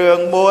មានរឿង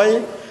មួយ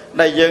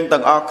ដែលយើង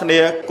ទាំងអស់គ្នា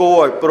គួ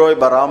រឲ្យព្រួយ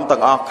បារម្ភទាំ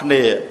ងអស់គ្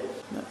នា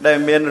ដែល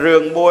មានរឿ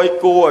ងមួយ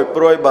គួរឲ្យ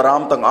ព្រួយបារ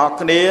ម្ភទាំងអស់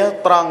គ្នា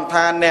ត្រង់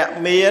ថាអ្នក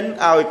មាន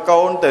ឲ្យ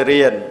កូនទៅ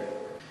រៀន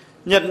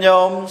ញាតិញោ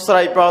មស្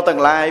រីប្រុសទាំ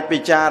ងឡាយពិ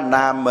ចារ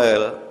ណាមើ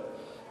ល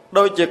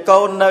ដូចជា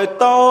កូននៅ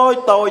តូច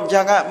អញ្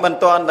ចឹងមិន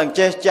ទាន់ទាំង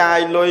ចេះចាយ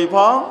លុយផ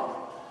ង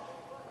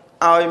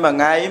ឲ្យមួយថ្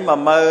ងៃ10000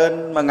មួយ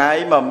ថ្ងៃ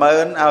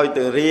10000ឲ្យ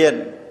ទៅរៀន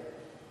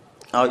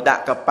ឲ្យដា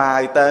ក់កប៉ាវ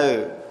ទៅ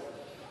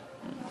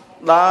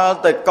ដល់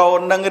ទៅកូន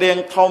នឹងរៀង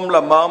ធំ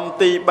ល្មម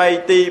ទី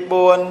3ទី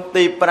4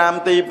ទី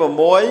5ទី6ឲ្យ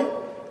មួយ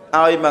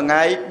ថ្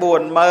ងៃ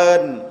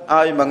40000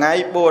ឲ្យមួយថ្ងៃ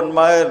40000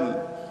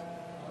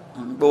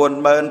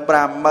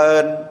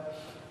 50000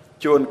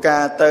ជួនកា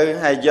លទៅ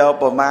ហើយយក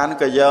ប្រមាណ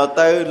ក៏យក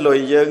ទៅលុយ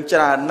យើងច្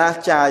រើនណាស់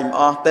ចាយមិន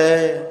អស់ទេ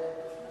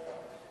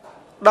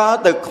ដល់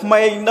ទៅក្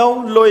មេងនោះ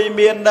លុយ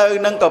មាននៅ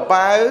នឹងក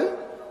ប៉ាវ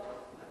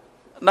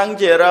នឹង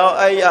ជារក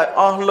អីឲ្យ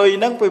អស់លុយ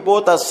នឹងពីព្រោះ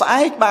តែស្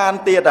អែកបាន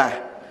ទៀត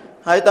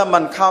ហើយតែមិ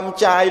នខំ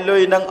ចាយលុ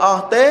យនឹងអ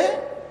ស់ទេ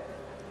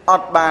អ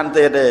ត់បាន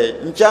ទៀតទេ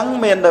អញ្ចឹង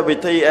មានតែវិ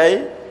ធីអី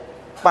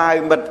ប៉ាវ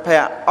មិត្តភ័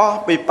ក្តិអស់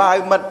ពីប៉ាវ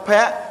មិត្ត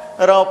ភ័ក្តិ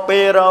រកពេ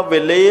លរកវេ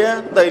លា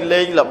ទៅ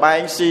លេងល្បែង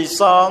ស៊ី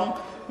សង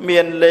មា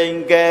នលេង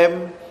ហ្គេម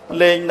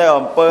លេងនៅ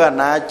អំពើអ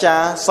នាចា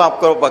រសព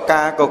គ្រប់ប្រ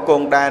ការក៏គ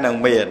ង់ដែរនឹង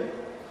មាន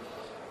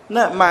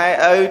ណាម៉ែ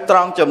ឪត្រ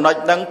ង់ចំណុច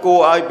ហ្នឹងគួរ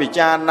ឲ្យពិ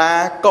ចារណា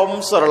កុំ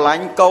ស្រឡា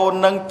ញ់កូន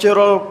នឹងជ្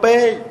រុលពេ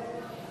ក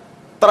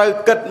ត្រូវ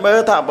គិតមើល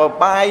ថាប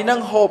បាយហ្នឹង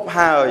ហូប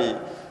ហើយ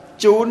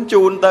ជូ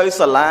នទៅ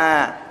សាលា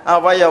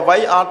អ្វី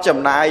អត់ចំ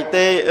ណាយ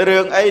ទេរឿ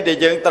ងអីដែល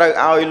យើងត្រូវ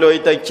ឲ្យលុយ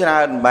ទៅច្រើ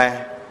នម៉េះ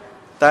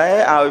តែ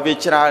ឲ្យវា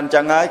ច្រើនអញ្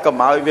ចឹងហើយកុំ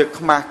ឲ្យវា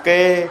ខ្មាស់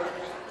គេ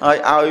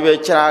ឲ្យវា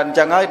ច្រើនអញ្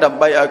ចឹងហើយដើម្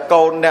បីឲ្យ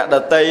កូនអ្នកដ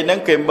តីហ្នឹង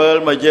គេមើល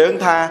មកយើង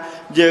ថា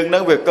យើងហ្នឹ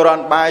ងវាក្រា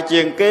ន់បាយ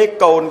ជាងគេ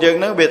កូនយើង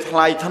ហ្នឹងវាថ្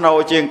លៃថ្នូរ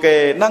ជាងគេ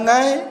ហ្នឹង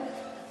ហើយ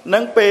ហ្នឹ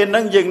ងពេលហ្នឹ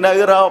ងយើងនៅ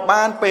រក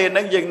បានពេលហ្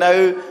នឹងយើងនៅ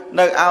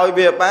ឲ្យ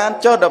វាបាន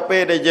ចុះដល់ពេ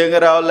លដែលយើង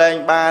រកលែង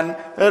បាន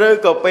ឬ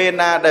ក៏ពេល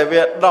ណាដែល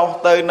វាដោះ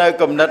ទៅនៅ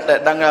គំនិតដែល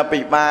ដឹងពី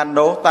បាន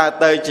នោះតើ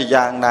ទៅជា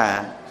យ៉ាងណា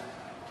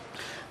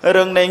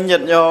រឿងនេះញា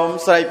តិញោម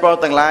ស្រីប្រុស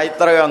ទាំងឡាយ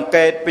ត្រូវអង្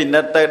កេតពិ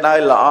និត្យទៅដោយ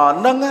ល្អ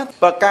ហ្នឹង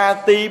ប្រការ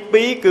ទី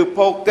2គឺ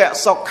ភោគៈ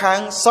សុខខាង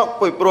សុខ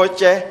ពីព្រោះ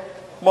ចេះ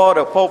ប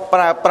រិភោគប្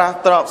រើប្រាស់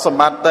ទ្រព្យសម្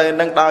បត្តិទៅ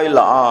នឹងដោយ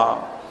ល្អ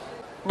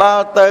ដ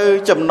ល់ទៅ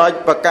ចំណុច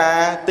ប្រការ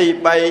ទី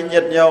3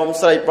ញាតិញោម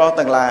ស្រីប្រុស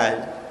ទាំងឡាយ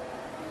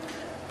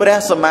ព្រះ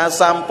សម្មា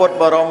សម្ពុទ្ធ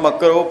បរម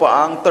គ្រូព្រះ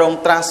អង្គទ្រង់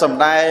ត្រាស់សម្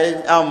ដែង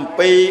អំ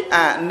ពីអ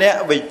និច្ច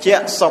វិជ្ជ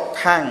សុខ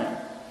ខាង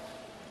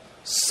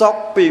សុខ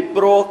ពី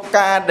ព្រោះ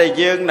ការដែល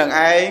យើងនឹង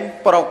ឯង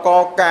ប្រក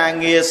បការ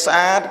ងារស្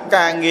អាត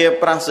ការងារ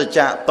ប្រសិទ្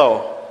ធៈទោស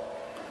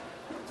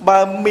បើ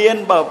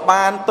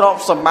បានទ្រព្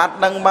យសម្បត្តិ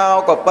នឹងមក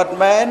ក៏ពិត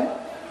មែន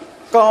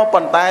ក៏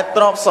ប៉ុន្តែ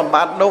ទ្រព្យសម្ប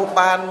ត្តិនោះ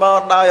បានមក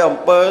ដោយអំ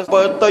ពើ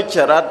ទុច្ច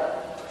រិត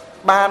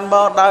បានម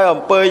កដោយ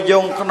អំពើយ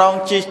ងខ្នង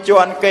ជិះ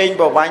ជាន់កេង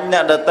ប្រវាញ់អ្ន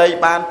កដតី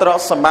បានទ្រ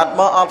ព្យសម្បត្តិ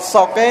មកអត់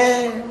សុខទេ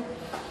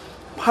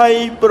ភ័យ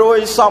ព្រួយ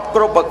សព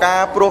គ្រប់ប្រកា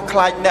រព្រោះខ្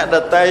លាចអ្នកដ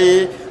តី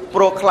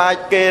ព្រោះខ្លាច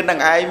គេនឹង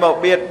ឯងមក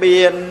បៀត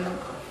បៀន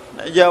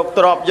យក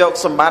ទ្រព្យយក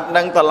សម្បត្តិ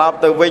នឹងត្រឡប់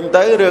ទៅវិញ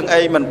ទៅរឿង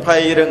អីមិនភ័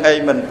យរឿងអី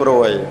មិនព្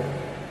រួយ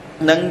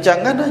នឹងអញ្ចឹង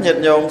ណាញា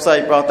តិញោមស្រី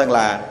ប្រុសទាំង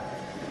ឡាយ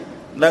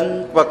នឹង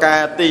ប្រកា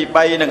រទី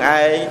3នឹង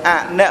ឯងអ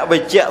និច្ចវិ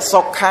ជ្ជ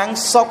សុខខាង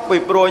សុខពី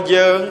ព្រោះ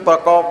យើងប្រ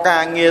កបកា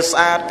រងារស្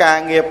អាតការ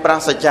ងារប្រ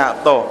សិទ្ធៈ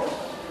ទោស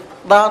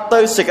ដល់ទៅ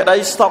សេចក្តី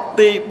សុខ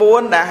ទី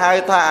4ដែលហៅ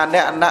ថាអ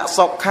និច្ច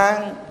សុខខាង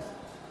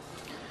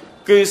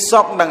គឺ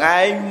សុខនឹងឯ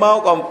ងមក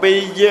អំពី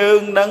យើង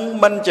នឹង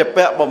មិនជា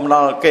ពាក់បំ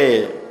ណុលគេ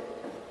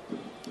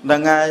នឹ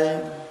ងហើយ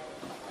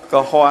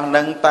កុហក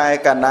នឹងតែ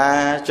កាលណា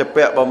ជា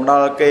ពាក់បំណុ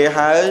លគេ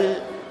ហើយ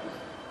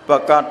ប្រ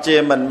កាសជា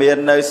មិនមាន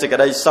នៅសេចក្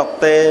តីសុខ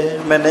ទេ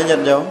មែនទេញា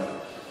តិញោម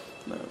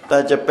តែ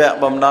ជាពាក់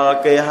បំណុល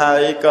គេហើ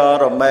យក៏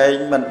រមែង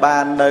មិនបា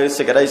ននៅ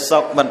សេចក្តីសុ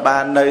ខមិនបា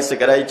ននៅសេច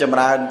ក្តីចម្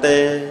រើនទេ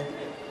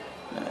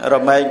រ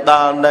មែងដ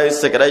ល់នៅ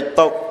សេចក្តី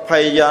ទុក្ខភ័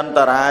យយន្ត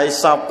រាយ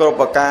សពគ្រប់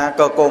ប្រការ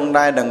ក៏គង់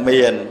ដែរនឹង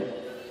មាន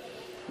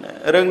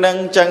រឿងនឹង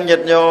ចឹងញា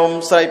តិញោម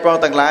ស្រីប្រុស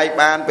ទាំងឡាយ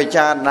បានពិ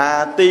ចារណា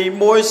ទី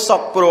1សុ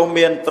ខព្រោះ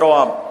មានទ្រ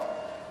ព្យ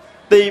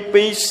ទី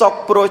2សុខ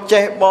ព្រោះ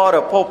ចេះប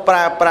រិភោគប្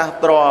រើប្រាស់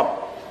ទ្រព្យ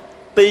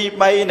ទី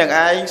3នឹង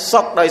ឯង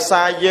សុខដោយ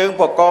សារយើង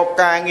ប្រកប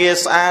ការងារ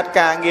ស្អាត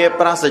ការងារ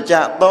ប្រសិទ្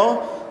ធៈទោស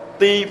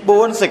ទី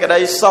4សេចក្តី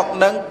សុខ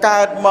នឹង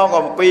កើតមក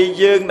អំពី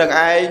យើងនឹង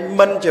ឯង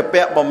មិនជា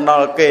ពាក់បំណុ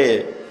លគេ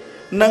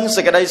នឹង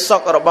សេចក្តីសុ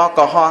ខរបស់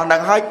កុហកនឹ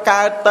ងហើយ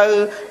កើតទៅ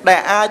ដែ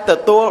លអាចទ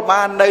ទួល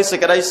បាននៅសេច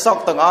ក្តីសុខ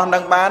ទាំងអស់នឹ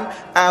ងបាន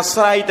អា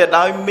ស្រ័យទៅ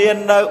ដោយមាន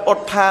នៅឧ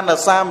ទ្ធាន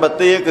សម្ប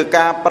ទាគឺ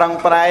ការប្រឹង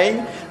ប្រែង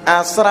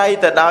អាស្រ័យ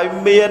ទៅដោយ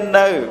មាន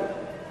នៅ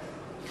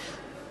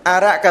អ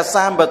រកស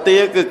ម្បទា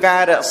គឺកា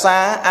ររក្សា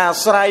អា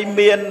ស្រ័យ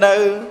មាននៅ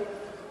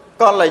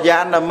កល្យា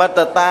ណមិត្ត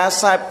តាខ្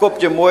សែគប់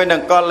ជាមួយនឹ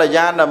ងកល្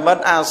យាណមិត្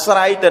តអាស្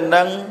រ័យទៅ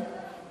នឹង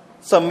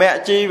សមៈ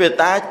ជីវ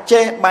តា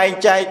ចេះបែង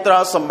ចែកទ្រ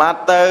ព្យសម្បត្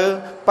តិទៅ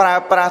ប្រើ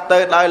ប្រាស់ទៅ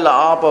ដោយល្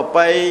អប្រ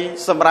ពៃ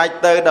សម្រេច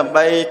ទៅដើម្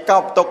បីក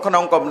ប់ទុកក្នុ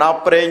ងកំណប់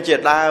ព្រេងជា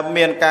ដើម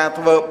មានការ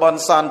ធ្វើបុណ្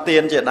យសន្តា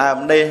នជាដើម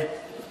នេះ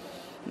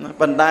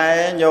ប៉ុន្តែ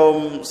ញោម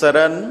ស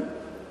រិន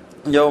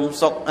ញោម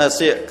សុក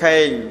សៀកខេ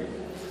ង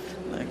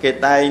គេ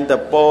តែងត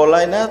ពោល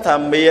ហើយណាថា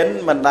មាន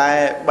មិនដែល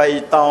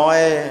3ត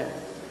ទេ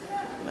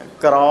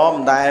ក្រមិ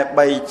នដែល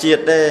3ជា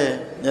តិទេ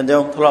ញាតិញោ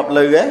មធ្លាប់ឮ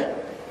ទេ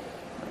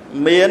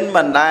មាន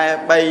មិនដែល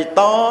3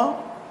ត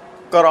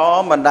ក្រ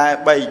មិនដែល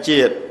3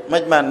ជាតិមិ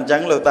នបានអញ្ចឹ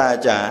ងលោកតាអា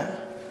ចារ្យ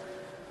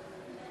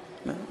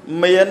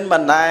មានមិ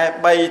នដែល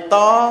3ត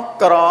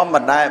ក្រមិ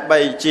នដែល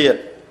3ជាតិ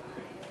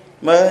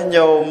មើល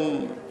ញោម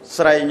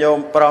ស្រីញោម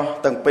ប្រុស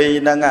ទាំងពីរ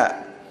ហ្នឹង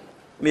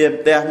មាន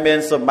ផ្ទះមាន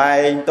សម្បែ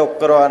ងទុក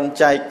ក្រាន់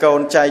ចែកកូ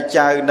នចែក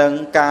ចៅនឹង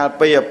កាល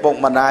ពីឪពុក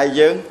ម្ដាយ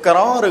យើងក្រ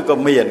ឬក៏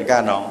មានកា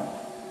លនោះ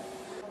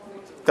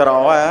ក្រ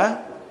មិ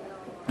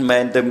នមែ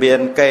នតែមាន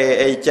គេ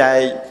អីចែក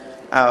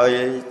ឲ្យ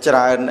ច្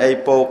រើនអី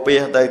ពោពា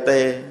សទៅ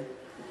ទេ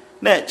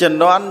នេះជំ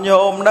នាន់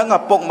ញោមនឹងឪ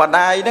ពុកម្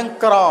ដាយនឹង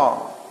ក្រ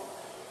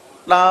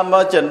ដល់ម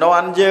កជំនា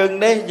ន់យើង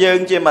នេះយើង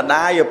ជាម្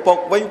ដាយឪពុក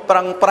វិញប្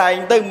រឹងប្រែង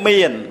ទៅ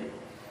មាន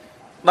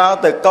ដល់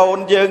ទៅកូន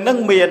យើងនឹង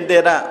មានទៀ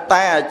ត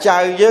តែចៅ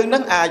យើងនឹ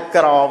ងអាច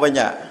ក្រវិញ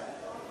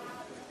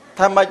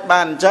ថាម៉េច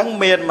បានអញ្ចឹង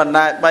មានមិន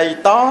ដែរ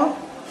3ត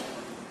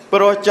ព្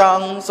រោះច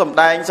ង់សំ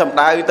ដែងសំ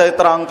ដៅទៅ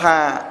ត្រង់ថា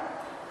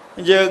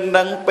យើង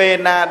នឹងពេល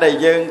ណាដែល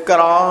យើងក្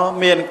រ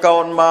មានកូ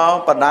នមក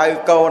បដៅ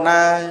កូន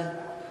ហើយ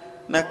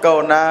ណាកូ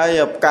នហើ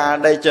យកាល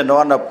ដែលជំនា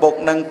ន់ឪពុក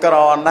នឹងក្រ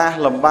ណាស់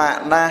លំបាក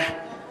ណាស់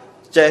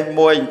ចេះ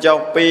មួយចុះ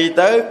ពីរ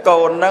ទៅ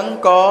កូននឹង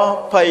ក៏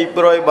ភ័យ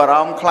ព្រួយបារ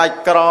ម្ភខ្លាច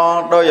ក្រ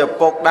ដោយឪ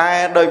ពុកដែរ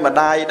ដោយម្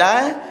ដាយដែ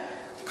រ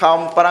ខំ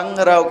ប្រឹង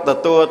រកទ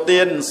ទួល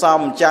ទាន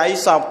សំចៃ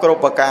សពគ្រ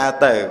ប់ប្រការ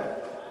ទៅ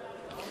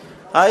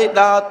ហើយ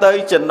ដល់ទៅ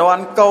ជំនា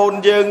ន់កូន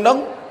យើងនោះ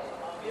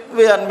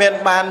វាអត់មាន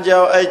បានយ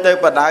កអីទៅ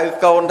បដៅ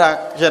កូនថា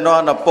ជំនា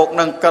ន់ឪពុក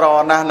នឹងក្រ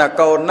ណាស់ណា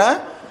កូនណា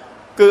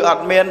គឺអ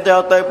ត់មានយ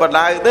កទៅប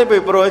ដៅទេពី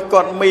ព្រោះ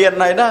គាត់មាន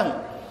ហើយហ្នឹង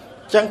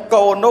អញ្ចឹង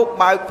កូននោះ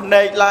បើកភ្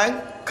នែកឡើង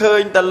ឃើ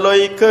ញតែលុយ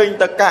ឃើញ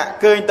តែកាក់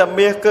ឃើញតែ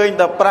មាសឃើញ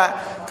តែប្រាក់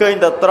ឃើញ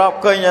តែទ្រព្យ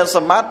ឃើញតែស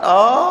ម្បត្តិ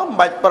មិន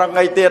បាច់ប្រឹង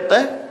អីទៀត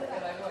ទេ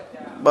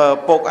បើ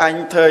ពុកអញ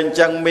ធ្វើអញ្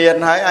ចឹងមាន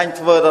ហើយអញ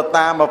ធ្វើទៅ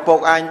តាមឪពុក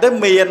អញទៅ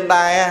មាន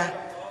ដែរ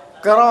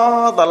ក្រ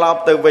ត្រឡ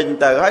ប់ទៅវិញ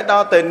ទៅហើយដ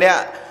ល់ទៅអ្នក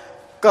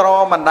ក្រ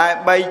មិនដែល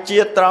3ជា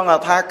តិត្រង់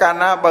ថាកាល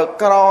ណាបើ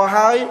ក្រ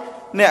ហើយ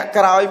អ្នក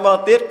ក្រោយមក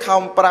ទៀត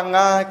ខំប្រឹង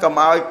ហើយកុំ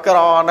ឲ្យក្រ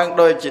នឹង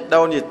ដូចជា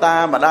ដូនជាតា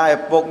ម្ដាយឪ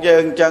ពុកយើ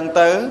ងអញ្ចឹង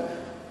ទៅ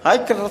ហើយ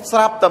ស្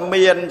រាប់តែ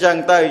មានអញ្ចឹង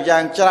ទៅយ៉ា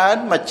ងច្រើន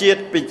មួយជា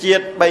តិពីជា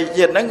តិ3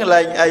ជាតិហ្នឹង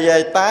លែងអីហើ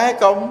យតែ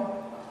កុំ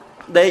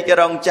ដេក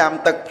រងចាំ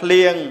ទឹកភ្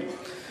លៀង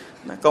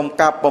កុំ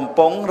កាប់បំព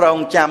ង់រង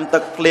ចាំទឹ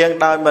កភ្លៀង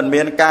ដោយមិន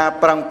មានការ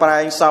ប្រឹងប្រែ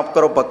ងសព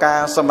គ្រប់ប្រការ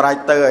សម្រេច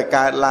ទៅឲ្យ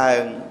កើតឡើ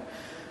ង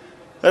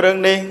រឿង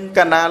នេះក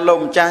ណាលោក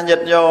ម្ចាស់ញា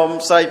តិញោម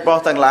ស្រីប្រុស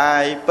ទាំងឡា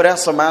យព្រះ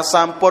សម្មាស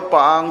ម្ពុទ្ធព្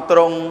រះអង្គទ្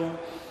រង់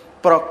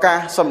ប្រកាស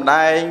សម្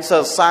ដែងស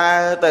រសើរ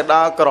ទៅដ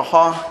ល់ក្រហ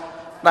ម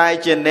ដែល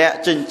ជាអ្នក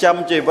ចិញ្ចឹម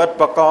ជីវិត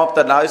ប្រកប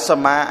ទៅដោយស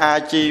មាអា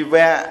ជី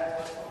វៈ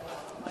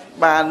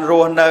បានរ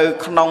ស់នៅ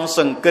ក្នុងស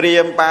ង្គ្រា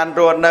មបាន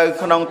រស់នៅ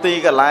ក្នុងទី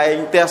កន្លែង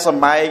ផ្ទះស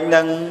ម្បែង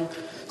នឹង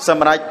ស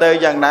ម្រេចទៅ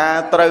យ៉ាងណា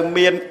ត្រូវ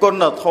មានគុ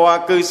ណធម៌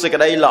គឺសេច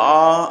ក្តីល្អ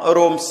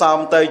រួមផ្សំ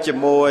ទៅជា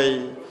មួយ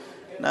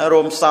ណា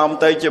រួមផ្សំ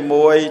ទៅជា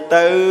មួ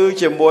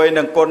យ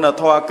នឹងគុណ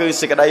ធម៌គឺ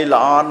សេចក្តី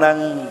ល្អនឹង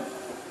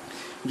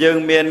យើង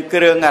មាន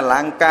គ្រឿងអល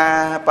ង្ការ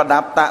ប្រដា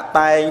ប់តាក់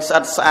តែងស្អិ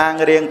តស្អាង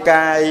រាង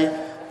កាយ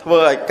ធ្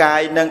វើឲ្យកា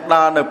យនឹងដ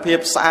ល់នូវភាព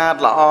ស្អាត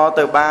ល្អ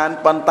ទៅបាន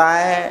ប៉ុន្តែ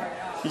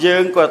យើ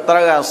ងក៏ត្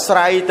រូវអាស្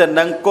រ័យទៅ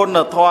នឹងគុណ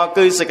ធម៌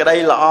គឺសេចក្តី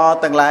ល្អ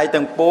ទាំងឡាយ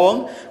ទាំងពួង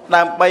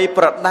ដើម្បី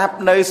ប្រដាប់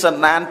នៅស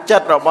ន្តានចិ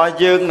ត្តរបស់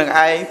យើងនឹង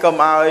ឯងកុំ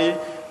ឲ្យ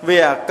វា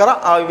អាក្រ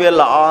ក់ឲ្យវា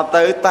ល្អ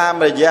ទៅតាម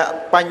រយៈ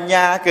បញ្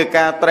ញាគឺ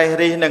ការត្រេះ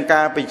រិះនិង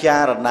ការពិចា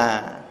រណា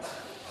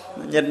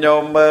ញាតិញោ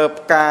មមើល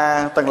ផ្កា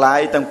ទាំងឡាយ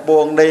ទាំងពួ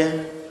ងនេះ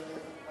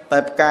តែ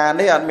ផ្កា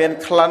នេះអត់មាន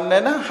ក្លិនទេ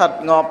ណាហិត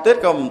ងាប់ទៀត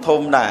ក៏មិន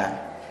ធំដែរ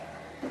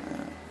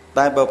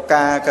តែបើផ្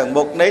កាខាង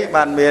មុខនេះ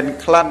បានមាន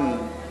ក្លិន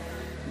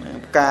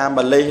ផ្កា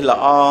ម្លិះល្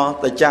អ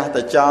ទៅចាស់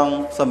ទៅចង់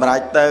សម្រេ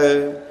ចទៅ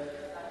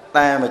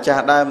តែម្ចា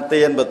ស់ដើម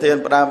ទានប្រធាន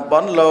ផ្ដើមប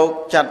នលោក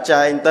ចាត់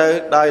ចែងទៅ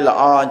ដោយល្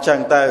អអញ្ចឹង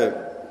ទៅ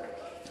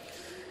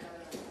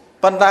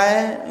ប៉ុន្តែ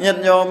ញា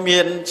តិញោមមា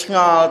នឆ្ង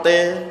ល់ទេ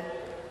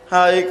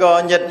ហើយក៏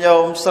ញាតិញោ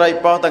មស្រី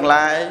ប្រុសទាំង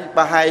ឡាយ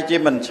ប្រហែលជា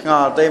មិនឆ្ង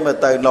ល់ទេមើល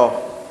ទៅនោះ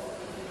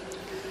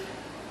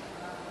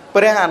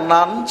ព្រះអាន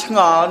ន្ទឆ្ង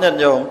ល់ញាតិ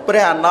ញោមព្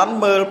រះអានន្ទ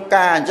មើលផ្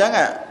កាអញ្ចឹង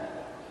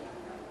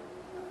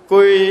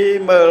គួយ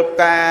មើលផ្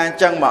កាអញ្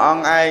ចឹងមួយអ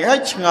ង្គឯងហើយ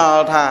ឆ្ង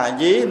ល់ថា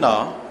យី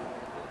ណោះ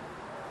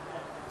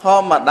ធ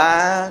ម្មតា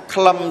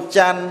ក្លឹម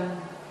ច័ន្ទ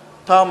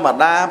ធម្ម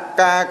តាផ្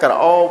កាក្រ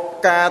អូប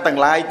ផ្កាទាំង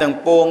ឡាយទាំង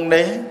ពួង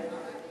នេះ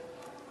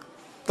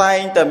តែង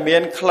តែមា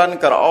នក្លិន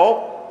ក្រអូប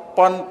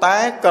ប៉ុន្តែ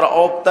ក្រ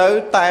អូបទៅ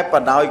តែប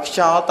ណ្ដោយខ្យ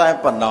ល់តែ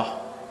ប៉ុណ្ណោះ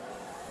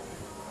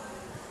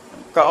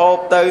ក្រអូប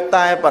ទៅ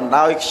តែបណ្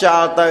ដោយខ្យ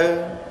ល់ទៅ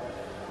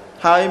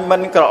ហើយមិ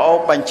នក្រអូប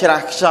បញ្ច្រា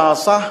ស់ខ្យល់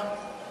សោះ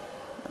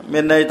មា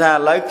នន័យថាឥ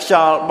ឡូវខ្យ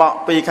ល់បក់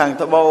ពីខាង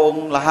ត្បូង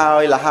លហើ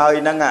យ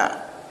ហ្នឹង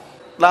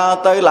ដល់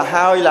ទៅល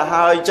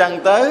ហើយចឹង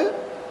ទៅ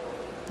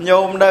ញោ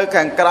មនៅ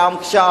ខាងក្រោម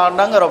ខ្យល់ហ្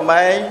នឹងរ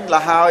មែងល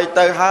ហើយ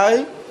ទៅហើយ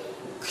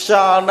ខ្យ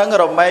ល់ហ្នឹង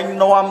រមែង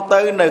នាំ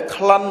ទៅនៅ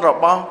ក្លិនរ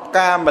បស់ផ្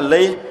កាម្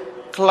លិះ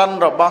ក្លិន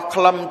របស់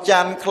ក្លឹម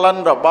ច័ន្ទក្លិន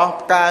របស់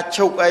ផ្កា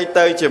ឈូកអី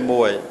ទៅជា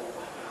មួយ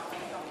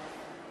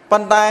ប៉ុ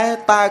ន្តែ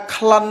តើ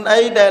ក្លិន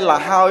អីដែលល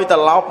ហើយត្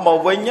រឡប់មក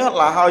វិញ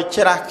លហើយ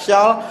ច្រាស់ខ្យ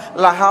ល់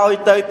លហើយ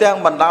ទៅទាំង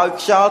បណ្ដោយ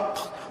ខ្យល់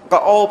ក៏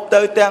អូប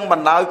ទៅទាំងប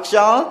ណ្ដោយខ្យ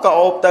ល់ក៏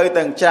អូបទៅ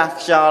ទាំងច្រាស់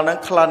ខ្យល់ហ្នឹង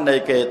ក្លិននៃ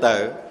គេទៅ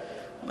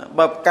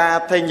បើផ្កា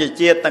ធញ្ញ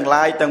ជាតិទាំង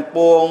ឡាយទាំង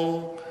ពួង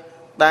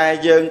ដែល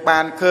យើងបា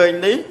នឃើញ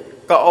នេះ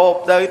ក៏អូប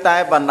ទៅតែ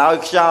បណ្ដោយ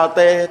ខ្យល់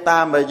ទេតា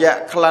មរយៈ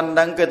ក្លិនហ្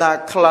នឹងគឺថា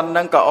ក្លិនហ្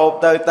នឹងក៏អូប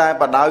ទៅតែ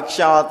បណ្ដោយខ្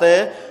យល់ទេ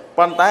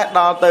ប៉ុន្តែ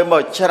ដល់ទៅម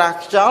កច្រាស់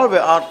ខ្យល់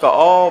វាអត់ក៏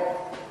អូប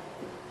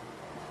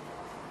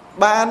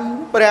បាន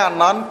ព្រះអា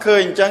នន្ទឃើ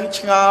ញអញ្ចឹង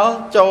ឆ្ងល់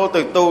ចូល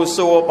ទៅទូល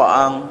សួរព្រះ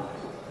អង្គ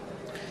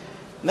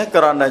នេះ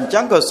គ្រាន់តែអញ្ចឹ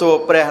ងក៏សួរ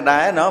ព្រះដែ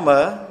រណ៎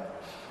មើល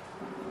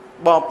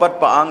បងពិត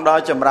ព្រះអង្គដ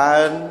ល់ចម្រើ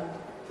ន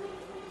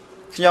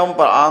ខ្ញុំ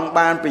ព្រះអង្គ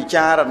បានពិ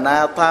ចារណា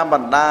ថាប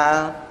ណ្ដា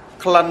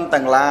ក្លិន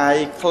ទាំងឡាយ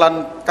ក្លិន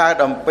កើត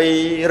អំពី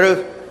ឫស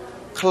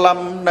ក្លឹម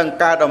នឹង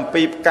កើតអំ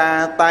ពីផ្កា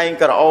តែង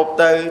ក្រអូប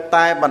ទៅ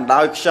តែបណ្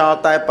ដោយខ្យល់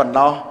តែប៉ុណ្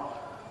ណោះ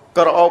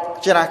ក្រអូប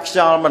ច្រាស់ខ្យ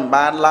ល់មិន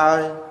បានឡើយ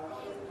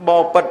ប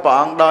បិទ្ធព្រះ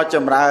អង្គដល់ច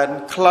ម្រើន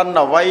ក្លិន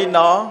អ្វី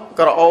ណោះ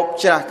ក្រអូប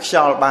ច្រាស់ខ្យ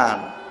ល់បាន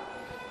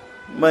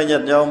មើលញា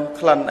តិញោម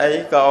ក្លិនអី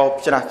ក៏អូប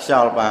ច្រាស់ខ្យ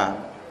ល់បាន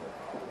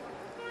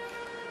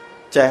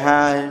ចេះ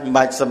ហើយមិន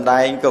បាច់សំ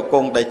ដែងក៏គ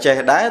ង់តែចេះ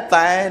ដែរ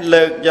តែ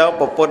លើកយក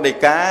ពុទ្ធដី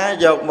កា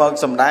យកមក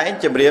សំដែង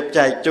ជម្រាប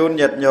ចែកជូន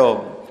ញាតិញោម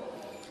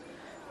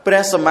ព្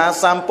រះសម្មា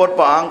សម្ពុទ្ធ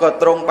ព្រះអង្គក៏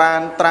ទ្រង់បា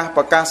នត្រាស់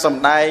ប្រកាសសំ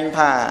ដែង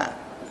ថា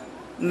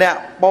អ្នក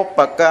បុ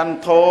ព្វកន្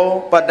ធោ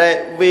បដិ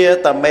វា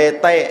តមេ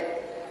តេ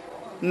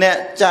អ្នក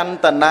ចន្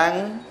តនាំង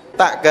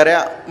តក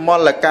រៈម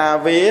លកា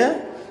វា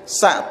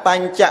សត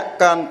ញ្ច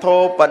កន្ធោ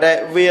បដិ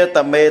វាត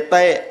មេ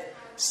តេ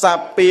ស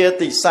ពា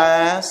តិសា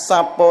ស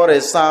ពរិ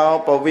សោ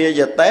ពវា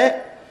យតេ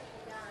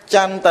ច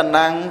ន្ត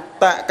នាំង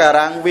តក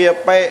រੰវា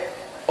បេ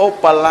ឧ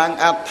បលੰ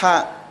អដ្ឋ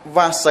វ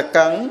ស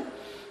កੰ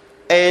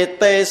អេ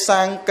ទេស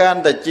ង្ក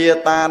ន្តជា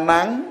តា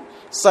ណੰ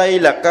សី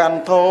លក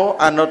ន្ធោ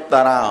អនុត្ត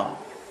រោ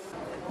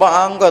ព្រះ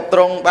អង្គក៏ទ្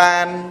រង់បា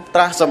នត្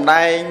រាស់សម្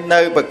ដែង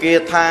នៅបគា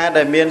ថា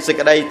ដែលមានសេច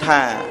ក្តី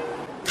ថា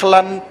ក្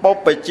លិនពុ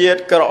ព្វជាតិ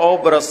ក្រអូ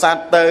បរសា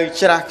ត់ទៅ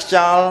ច្រាស់ខ្យ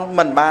ល់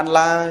មិនបាន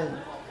ឡើយ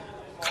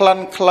ក្លិន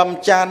ក្លឹម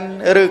ច័ន្ទ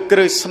ឬគ្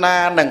រឹស្នា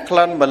និងក្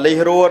លិនម្លិះ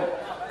រួត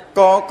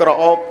ក៏ក្រ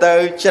អូបទៅ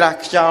ច្រាស់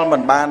ខ្យល់មិ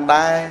នបាន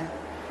ដែរ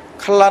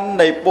ក្លិន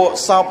នៃពួក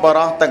សពប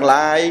រោះទាំង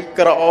ឡាយ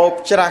ក្រអូប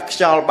ច្រាស់ខ្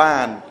យល់បា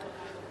ន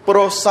ព្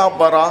រោះសព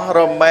បរោះ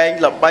រមែង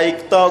ល្បី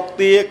ខ្ទក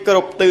ទាគ្រ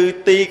ប់ទិស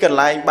ទីកន្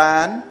លែងបា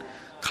ន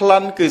ក្លិ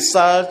នគឺ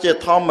សិលជា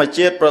ធម្ម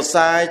ជាតិប្រ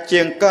សើរ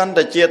ជាងកន្ត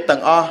ជាតិទាំ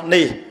ងអស់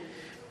នេះ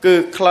គឺ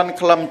ក្លិន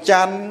ក្លឹម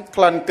ច័ន្ទ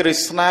ក្លិនគ្រឹ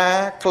ស្នា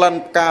ក្លិន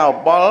ផ្កាអំ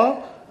បិល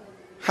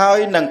ហើយ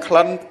នឹងក្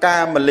លិនផ្កា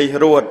ម្លិះ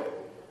រួត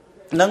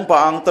នឹងព្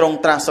រះអង្គទ្រង់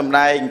ត្រាស់សម្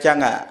ដែងអញ្ចឹង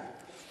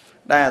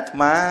ដែលអាត្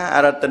មាអ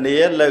រតនី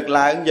លើក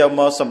ឡើងយក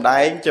មកសម្ដែ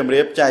ងជម្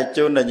រាបចែក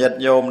ជូនដល់ញាតិ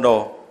ញោម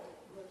នោះ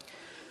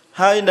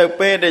ហើយនៅ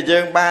ពេលដែលយើ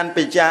ងបាន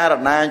ពិចារ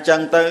ណាអញ្ចឹ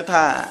ងទៅ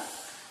ថា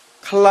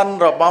ក្លិន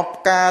របស់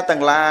ផ្កាទាំ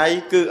ងឡាយ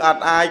គឺអ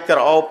ត់អាចក្រ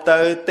អូបទៅ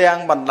ទាំង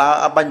បណ្ដា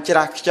បញ្ច្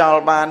រាស់ខ្យល់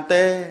បាន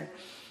ទេ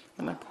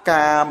ផ្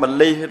កាម្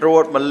លិះរួ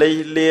តម្លិះ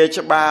លា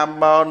ច្បារ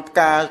មោនផ្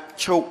កា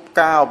ឈូកផ្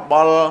កាអំ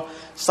បិល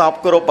សព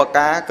គ្រប់ប្រ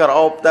ការក្រ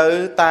អូបទៅ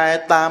តែ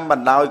តាមប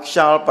ណ្ដោយខ្យ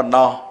ល់ប៉ុណ្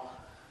ណោះ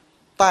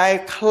តែ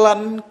ក្លិ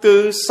នគឺ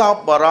សព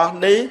បរោះ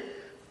នេះ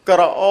ក្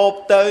រអូប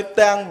ទៅ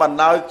ទាំងបណ្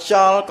ដោយខ្យ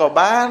ល់ក៏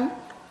បាន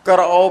ក្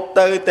រអូប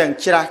ទៅទាំង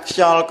ច្រាស់ខ្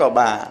យល់ក៏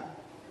បាន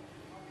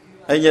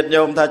ហើយញាតិ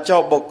ញោមថា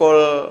ចុះបុគ្គល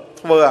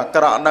ធ្វើអា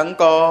ក្រក់ហ្នឹង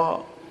ក៏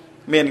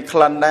មានក្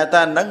លិនដែរ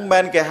តែហ្នឹងមិនមែ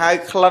នគេហៅ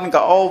ក្លិនក្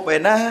រអូបឯ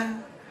ណា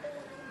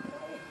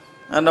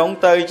អានោះ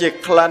ទៅជា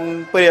ក្លិន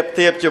ប្រៀប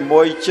ធៀបជា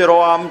មួយជ្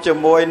រាំជា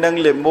មួយនឹង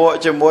លាមក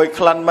ជាមួយ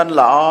ក្លិនមិន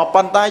ល្អ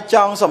ប៉ុន្តែច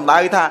ង់សម្ដៅ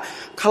ថា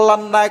ក្លិ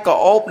នដែលក្រ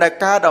អូបដែល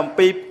កើតអំ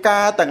ពីផ្កា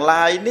ទាំង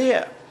ឡាយនេះ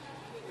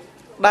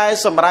ដែល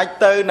សម្រេច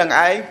ទៅនឹង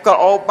ឯងក្រ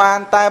អូបបាន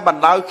តែប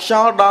ណ្ដោយខ្យ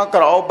ល់ដល់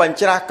ក្រអូបបញ្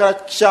ច្រាស់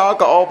ខ្យល់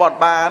ក្រអូបអត់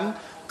បាន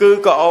គឺ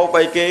ក៏អូប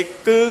អីគេ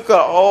គឺ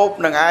ក៏អូប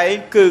នឹងឯង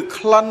គឺ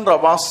ក្លិនរ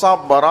បស់សព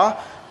បរោះ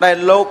ដែល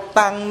លោក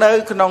តាំងនៅ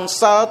ក្នុង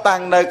សិលតាំ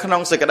ងនៅក្នុ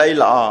ងសេចក្តី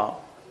ល្អ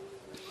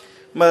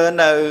មើល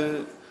នៅ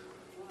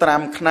ត្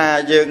រាំខ្នា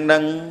យើងនឹ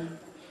ង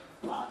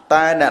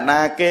តែអ្នក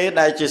ណាគេ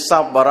ដែលជាស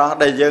ពបរោះ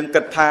ដែលយើង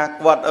គិតថា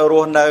គាត់រ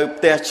ស់នៅ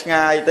ផ្ទះឆ្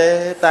ងាយទេ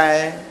តែ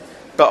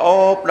ក៏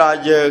អូបដល់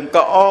យើង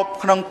ក៏អូប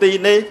ក្នុងទី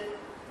នេះ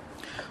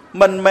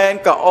មិនមែន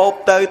ក៏អូប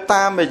ទៅ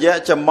តាមរយៈ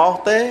ចំោះ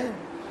ទេ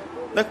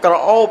នឹងក៏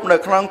អូបនៅ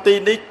ក្នុងទី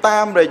នេះតា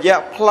មរយៈ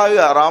ផ្លូវ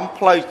អារម្មណ៍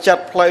ផ្លូវចិត្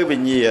តផ្លូវវិ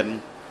ញ្ញាណ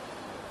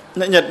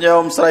អ្នកញាតិញោ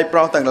មស្រីប្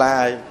រុសទាំង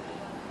ឡាយ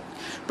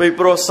ពី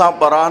ព្រោះសព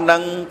បរោះនឹ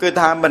ងគឺ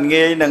ថាមិន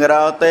ងាយនឹង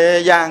រើទេ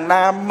យ៉ាង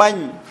ណាមិញ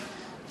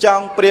ច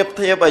ង់ប្រៀប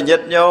ធៀបឲ្យញា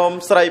តិញោម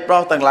ស្រីប្រុ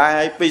សទាំងឡា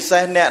យពិសេ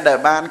សអ្នកដែល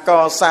បានក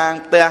សាង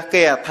ផ្ទះ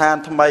គេអាឋាន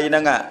ថ្មីហ្នឹ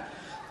ង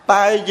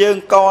តែយើង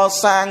ក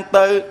សាង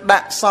ទៅដា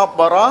ក់សព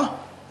បរោះ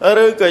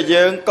ឬក៏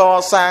យើងក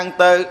សាង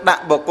ទៅដា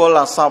ក់បុគ្គល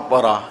អសពប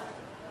រោះ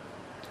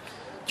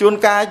ជួន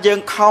កាលយើង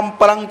ខំ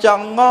ប្រឹងច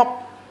ង់ងប់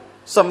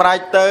សម្រេច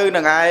ទៅ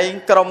នឹងឯង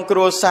ក្រុមគ្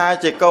រួសារ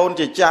ជាកូន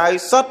ជាចៅ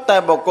សុទ្ធតែ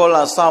បុគ្គល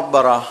អសពប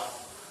រោះ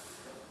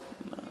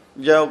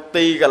យក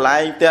ទីកន្លែ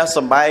ងផ្ទះស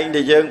ម្បែង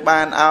ដែលយើង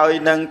បានឲ្យ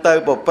នឹងទៅ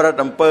ប្រព្រឹត្ត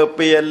អំពើ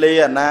ពាលា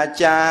អនា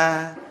ចារ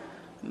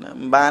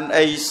បាន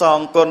អីសង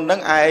គុណនឹ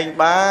ងឯង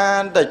បា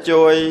នតែ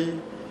ជួយ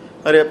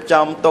រៀប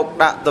ចំទុក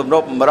ដាក់ទំន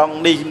ប់ម្រង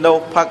នេះនោះ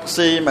ផឹក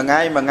ស៊ីមួយ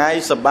ថ្ងៃ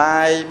សបា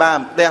យបាន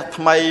ផ្ទះ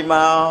ថ្មីម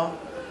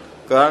ក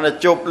គ្រាន់តែ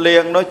ជប់លៀ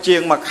ងនោះជា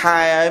ងមួយខែ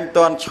ហើយមិន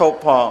ទាន់ឈប់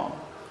ផង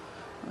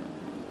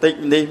តិច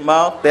នេះម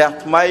កផ្ទះ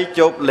ថ្មី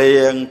ជប់លៀ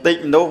ងតិច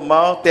នោះម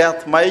កផ្ទះ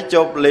ថ្មីជ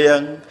ប់លៀង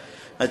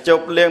ជ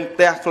ប់លៀងផ្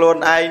ទះខ្លួន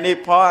ឯងនេះ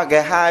ផងគេ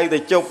ហៅទៅ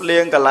ជប់លៀ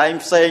ងកន្លែង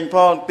ផ្សេងផ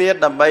ងទៀត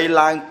ដើម្បី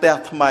ឡើងផ្ទះ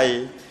ថ្មី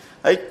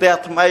ហើយផ្ទះ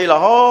ថ្មីរ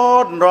ហូ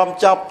តរំ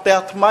ចប់ផ្ទះ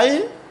ថ្មី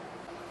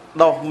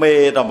ដោះមេ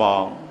តែហ្ម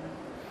ង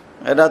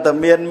ហើយដល់តែ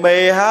មានមេ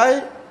ហើយ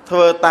ធ្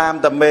វើតាម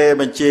តែមេ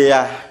បញ្ជា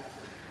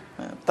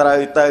ត្រូវ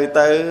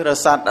ទៅរ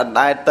សាត់អណ្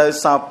ដែតទៅ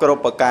សោបគ្រ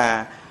ប់ប្រការ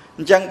អ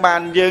ញ្ចឹងបា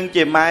នយើង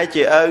ជាម៉ែ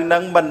ជាឪនឹ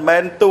ងមិនមែ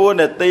នតួ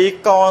នាទី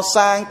ក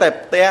សាងតែ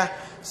ផ្ទះ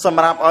ស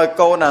ម្រាប់ឲ្យ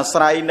កូនអា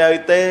ស្រ័យនៅ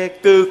ទេ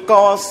គឺក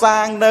សា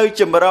ងនៅ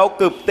ជំរក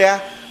គឺផ្ទះ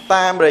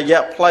តាមរ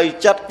យៈផ្លូវ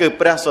ចិត្តគឺ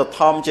ព្រះសទ្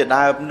ធំជា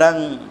ដើមនឹង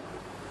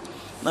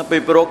នៅពី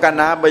ព្រោះកាល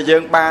ណាបើយើ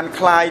ងបាន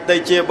คลายទៅ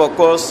ជាបុគ្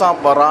គលសព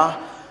បរោះ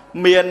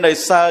មាននៅ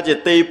សិលជា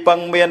ទីពឹង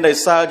មាននៅ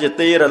សិលជា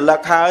ទីរលឹ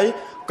កហើយ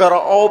ក្រ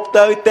អូប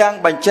ទៅទាំង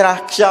បញ្ច្រា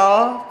ស់ខ្យ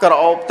ល់ក្រ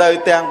អូបទៅ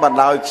ទាំងបណ្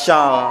ដោយខ្យ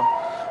ល់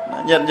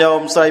ញាតិញោម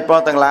ស្រីប្រុ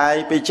សទាំងឡាយ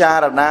ពិចា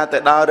រណាទៅ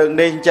ដល់រឿង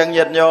នេះអញ្ចឹង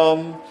ញាតិញោម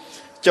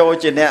ចូល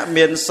ជាអ្នក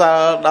មានសិ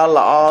លដល់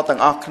ល្អទាំ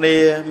ងអស់គ្នា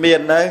មាន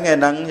នៅថ្ងៃ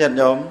ហ្នឹងញាតិ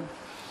ញោម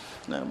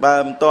បើ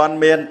មិនទាន់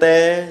មានទេ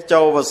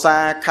ចូលភាសា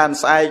ខណ្ឌ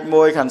ស្អែក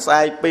1ខណ្ឌស្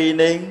អែក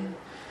2នេះ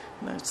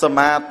ស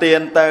មាទា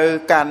នទៅ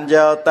កាន់យ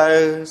កទៅ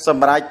ស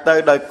ម្រេចទៅ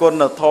ដោយគុ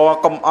ណធម៌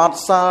កុំអត់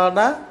សិល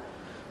ណា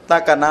តែ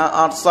កាលណា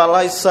អត់សិល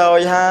ហើយសើយ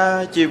ហើ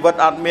យជីវិត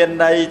អត់មាន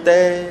ន័យ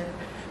ទេ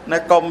ណា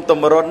កុំត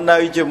ម្រុននៅ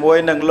ជាមួយ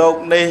នឹងលោក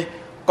នេះ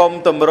កុំ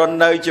តម្រុន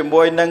នៅជា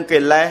មួយនឹងកិ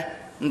លេស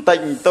បន្តិច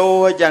បន្តួ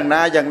ចយ៉ាង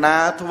ណា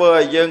ធ្វើ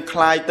ឲ្យយើងค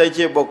ลายទៅ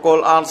ជាបុគ្គល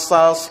អត់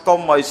សិលស្គម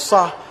ឲ្យ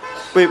សោះ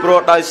ពីព្រោះ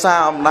ដោយសារ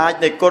អំណាច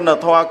នៃគុណ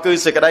ធម៌គឺ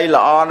សេចក្តី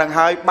ល្អនឹង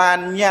ហើយបាន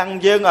ញ៉ាំង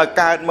យើងឲ្យ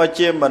កើតមក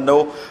ជាមនុ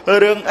ស្ស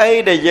រឿងអី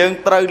ដែលយើង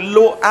ត្រូវល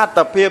ក់អត្ត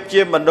ភាព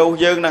ជាមនុស្ស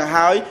យើងនឹង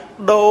ហើយ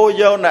ដូរ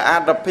យកនៅអ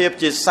ត្តភាព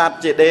ជាសត្វ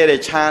ជាដេរ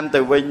ឆានទៅ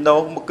វិញ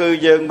នោះគឺ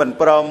យើងមិន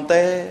ព្រម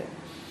ទេ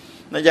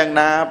នៅយ៉ាង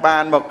ណាបា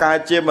នមកកើត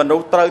ជាមនុ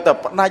ស្សត្រូវតែ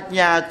បដិញ្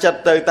ញាចិត្ត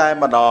ទៅតែ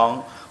ម្ដង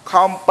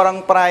ខំប្រឹង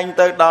ប្រែង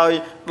ទៅដោយ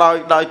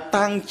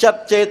តាំងចិត្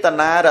តចេត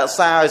នារក្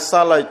សាឲ្យ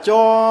សិលឲ្យ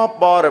ជាប់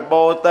បរិ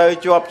បូរណ៍ទៅ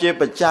ជាប់ជា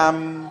ប្រចាំ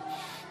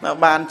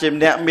បានជា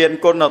អ្នកមាន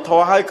គុណធ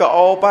ម៌ហើយក៏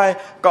អូបហើយ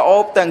ក៏អូ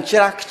បទាំងច្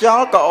រាស់ខ្យ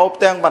ល់ក៏អូប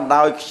ទាំងបណ្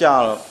ដោយខ្យ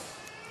ល់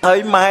ហើយ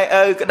ម៉ែ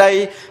ឪក្តី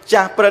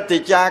ចាស់ព្រឹទ្ធា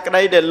ចារ្យក្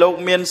តីដែលលោក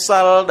មាន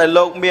សិលដែល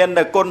លោកមាន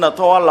គុណ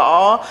ធម៌ល្អ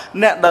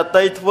អ្នកដ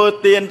តីធ្វើ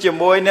ទានជា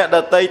មួយអ្នកដ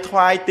តីថ្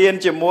វាយទាន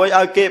ជាមួយ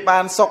ឲ្យគេបា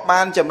នសុខ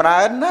បានចម្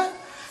រើនណា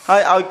ហើ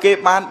យឲ្យគេ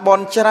បានប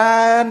ន់ច្រើ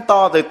នត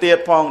ទៅទៀត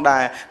ផងដែ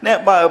រអ្នក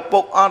បើឪពុ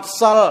កអត់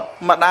សិល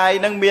ម្ដាយ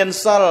នឹងមាន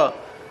សិល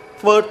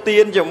ធ្វើទា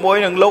នជាមួយ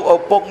នឹងលោកឪ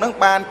ពុកនឹង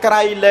បានក្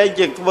រៃលែង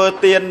ជាងធ្វើ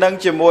ទាននឹង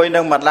ជាមួយនឹ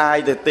ងម្ដាយ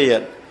ទៅទៀត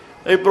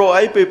ពីព្រោះ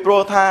អីពីព្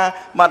រោះថា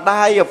ម្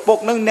ដាយឪពុក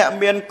នឹងអ្នក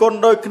មានគុណ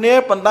ដូចគ្នា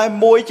ប៉ុន្តែ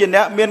មួយជា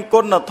អ្នកមាន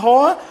គុណធ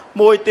ម៌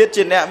មួយទៀត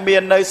ជាអ្នកមា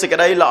ននៅសេចក្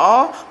តីល្អ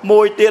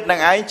មួយទៀតនឹ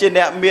ងឯងជា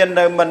អ្នកមាន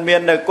នៅមិនមា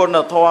ននៅគុណ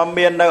ធម៌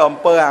មាននៅអំ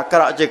ពើអាក្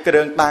រក់ជាគ្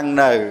រឿងតាំង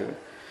នៅ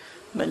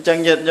អញ្ចឹង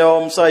ញាតិញោម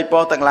ស្រីប្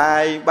រុសទាំងឡា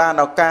យបាន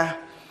ឱកាស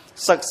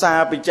សិក្សា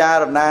ពិចា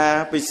រណា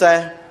ពិសេស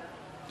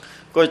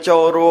ក៏ចូ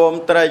លរួម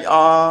ត្រេកអ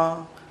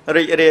រ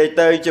រីករាយ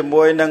ទៅជា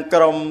មួយនឹង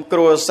ក្រុមគ្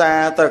រួសា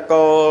រត្រ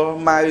កូល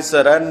ម៉ៅស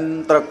រិន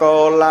ត្រកូ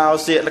លឡាវ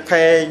សៀកល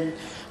ខេង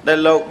ដែល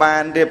លោកបា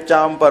នរៀប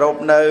ចំប្រពៃ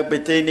នៅពិ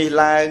ធីនេះ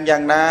ឡើងយ៉ា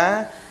ងណា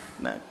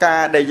កា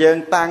រដែលយើង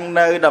តាំង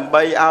នៅដើម្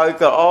បីឲ្យ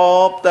ក្រអូ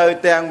បទៅ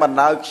ទាំងបណ្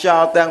ដោយខ្យ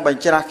ល់ទាំងប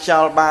ញ្ច្រាស់ខ្យ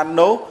ល់បាន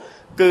នោះ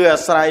គឺអា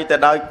ស្រ័យតែ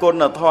ដោយគុ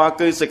ណធម៌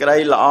គឺសេចក្តី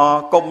ល្អ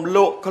កុំល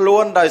ក់ខ្លួ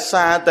នដោយ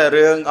សារតែ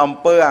រឿងអំ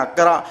ពើអា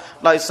ក្រក់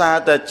ដោយសារ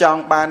តែច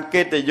ង់បាន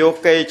កិត្តិយស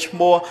កេរ្តិ៍ឈ្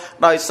មោះ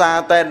ដោយសារ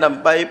តែដើ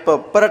ម្បីប្រ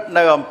ព្រឹត្ត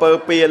នៅអំពើ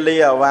ពាលា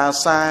អវា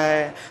សែ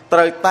ត្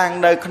រូវតាំង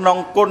នៅក្នុង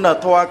គុណ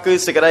ធម៌គឺ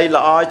សេចក្តី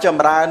ល្អច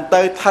ម្រើន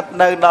ទៅស្ថិត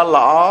នៅដល់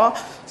ល្អ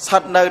ស្ថិ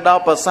តនៅដ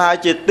ល់ប្រសើរ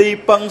ជាទី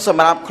ពឹងស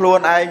ម្រាប់ខ្លួន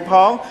ឯងផ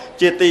ង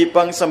ជាទី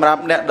ពឹងសម្រា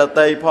ប់អ្នកដ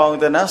ទៃផង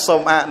ទៅណាសូ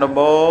មអនុ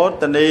មោ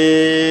ទនា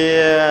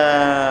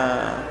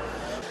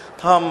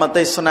ធម្ម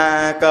ទេសនា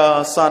ក៏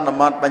សន្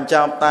មតបញ្ច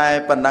ប់តែ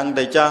ប៉ុណ្ណឹង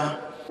ទៅចុះ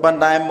បណ្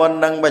ដៃមុន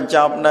នឹងបញ្ច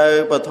ប់នៅ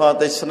ពធ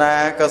ទេសនា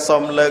ក៏សូ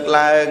មលើក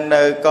ឡើង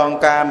នៅកង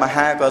ការម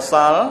ហាកុស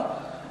ល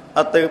អ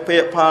តិភិ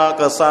ផល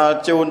កុសល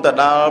ជូនទៅ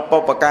ដល់បុ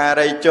ព្វកា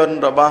រីជន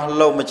របស់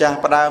លោកម្ចាស់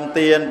ផ្ដើម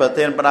ទានប្រ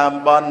ធានផ្ដើម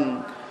បុណ្យ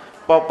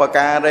បុព្វ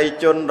ការី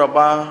ជនរប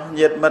ស់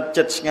ញាតិមិត្ត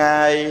ជិតឆ្ងា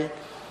យ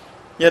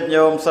ញាតិ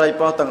ញោមស្រី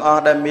ប្រុសទាំងអ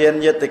ស់ដែលមាន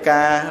យត្ត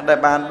ការដែល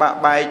បានបាក់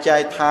បែកចែ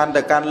កឋាន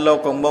ទៅកាន់លោក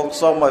កមុខ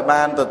សូមឲ្យ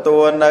បានទទួ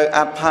លនៅអ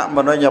ដ្ឋម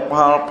នុញ្ញ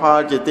ផល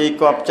ជាទី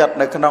គប់ចិត្ត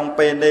នៅក្នុង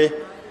ពេលនេះ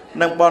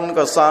នឹងបុណ្យ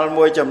កុសល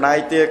មួយចំណែក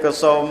ទៀតក៏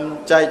សូម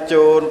ចែក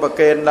ជូនប្រ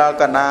គេនដល់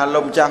កណាលោ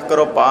កម្ចាស់គ្រ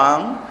ប់ព្រះអ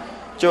ង្គ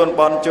ជូន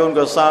បុណ្យជូន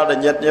កុសលដ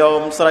ល់ញាតិញោម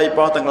ស្រី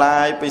ប្រុសទាំងឡា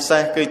យពិសេ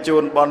សគឺជូ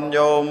នបុណ្យ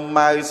ញោម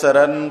ម៉ៅស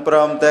រិនព្រ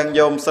មទាំង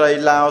ញោមស្រី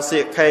ឡាវសៀ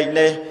កខេង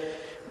នេះ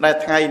ដែល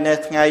ថ្ងៃនេះ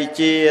ថ្ងៃ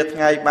ជាថ្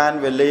ងៃបាន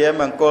វេលា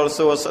មង្គល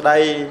សួស្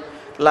តី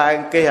ឡើង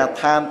គេហ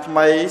ដ្ឋានថ្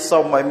មីសូ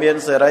មឲ្យមាន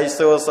សិរី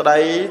សួស្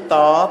តីត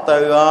ទៅ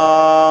អ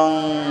ង្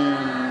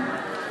គ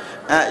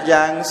អ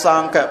យ៉ាងស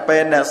ង្ឃពេ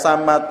នស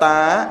ម្បតា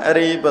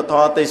រីពធ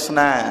ទេស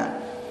នា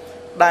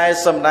ដែល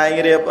សម្ដែង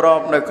រៀបរា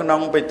ប់នៅក្នុ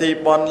ងពិធី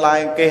បុណ្យឡើ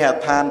ងគេហ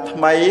ដ្ឋានថ្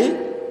មី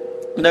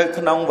នៅ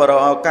ក្នុងវរ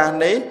ឱកាស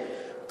នេះ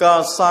ក៏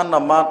ស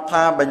ន្មត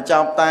ថាបញ្ច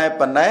ប់តែ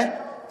ប៉ុណ្ណេះ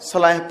ស្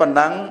លេះប៉ុណ្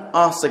ណឹងអ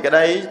ស់សេចក្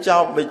តីច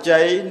ប់វិជ័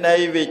យនៃ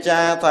វិចា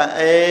រថា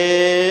អេ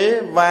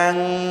វ៉ាំង